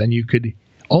campus. And you could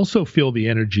also feel the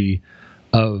energy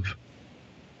of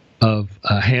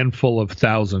a handful of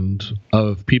thousands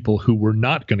of people who were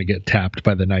not going to get tapped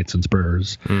by the Knights and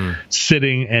Spurs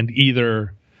sitting and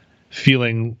either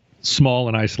feeling small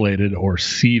and isolated or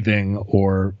seething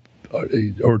or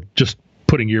just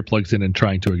putting earplugs in and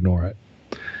trying to ignore it.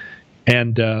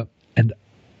 And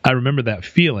I remember that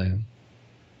feeling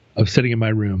of sitting in my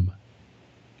room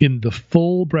in the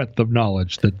full breadth of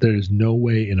knowledge that there is no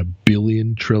way in a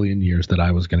billion trillion years that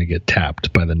I was going to get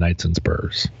tapped by the Knights and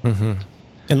Spurs.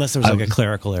 Unless there was a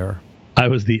clerical error. I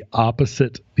was the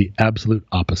absolute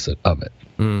opposite of it.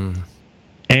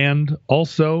 And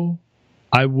also,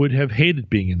 I would have hated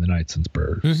being in the Knights and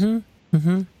Spurs.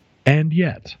 And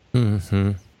yet,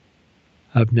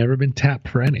 I've never been tapped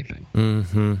for anything.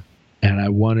 And I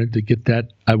wanted to get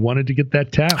that. I wanted to get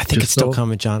that tap. I think it's still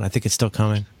coming, John. I think it's still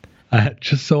coming.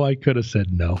 Just so I could have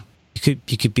said no.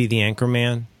 You could be the anchor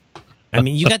man. I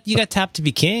mean, you got tapped to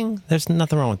be king. There's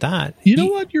nothing wrong with that. You know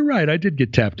what? You're right. I did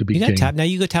get tapped to be king. You got tapped. Now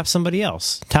you go tap somebody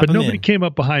else. But nobody came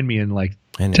up behind me and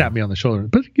tapped me on the shoulder.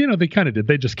 But they kind of did.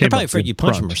 They just came. They're probably up afraid you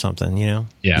punch them or something. Yeah,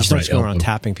 you just don't go around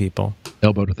tapping people.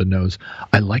 Elbow to the nose.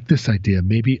 I like this idea.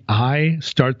 Maybe I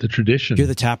start the tradition. You're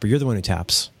the tapper. You're the one who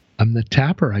taps. I'm the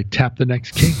tapper. I tap the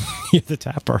next king. You're the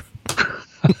tapper.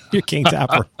 You're King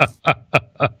Tapper.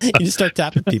 You just start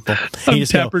tapping people. I'm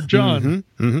Tapper John.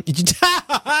 Go to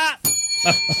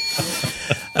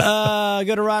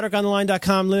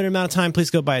RoderickOnTheLine.com. Limited amount of time. Please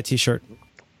go buy a T-shirt.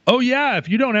 Oh, yeah. If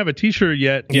you don't have a T-shirt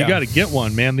yet, you got to get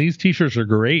one, man. These T-shirts are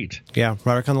great. Yeah,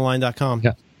 RoderickOnTheLine.com.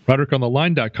 Yeah,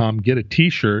 RoderickOnTheLine.com. Get a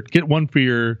T-shirt. Get one for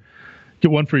your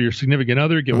significant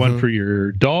other. Get one for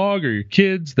your dog or your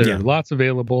kids. There are lots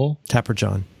available. Tapper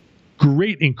John.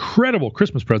 Great, incredible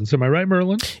Christmas presents. Am I right,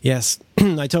 Merlin? Yes,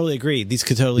 I totally agree. These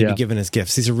could totally be given as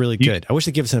gifts. These are really good. I wish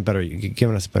they'd given us a better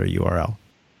URL.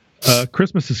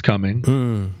 Christmas is coming.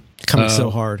 Coming so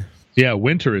hard. Yeah,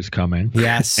 winter is coming.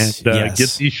 Yes. And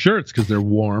get these shirts because they're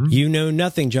warm. You know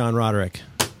nothing, John Roderick.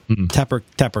 Tapper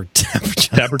John.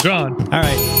 Tapper John. All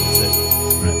right. That's it.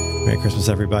 All right. Merry Christmas,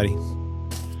 everybody.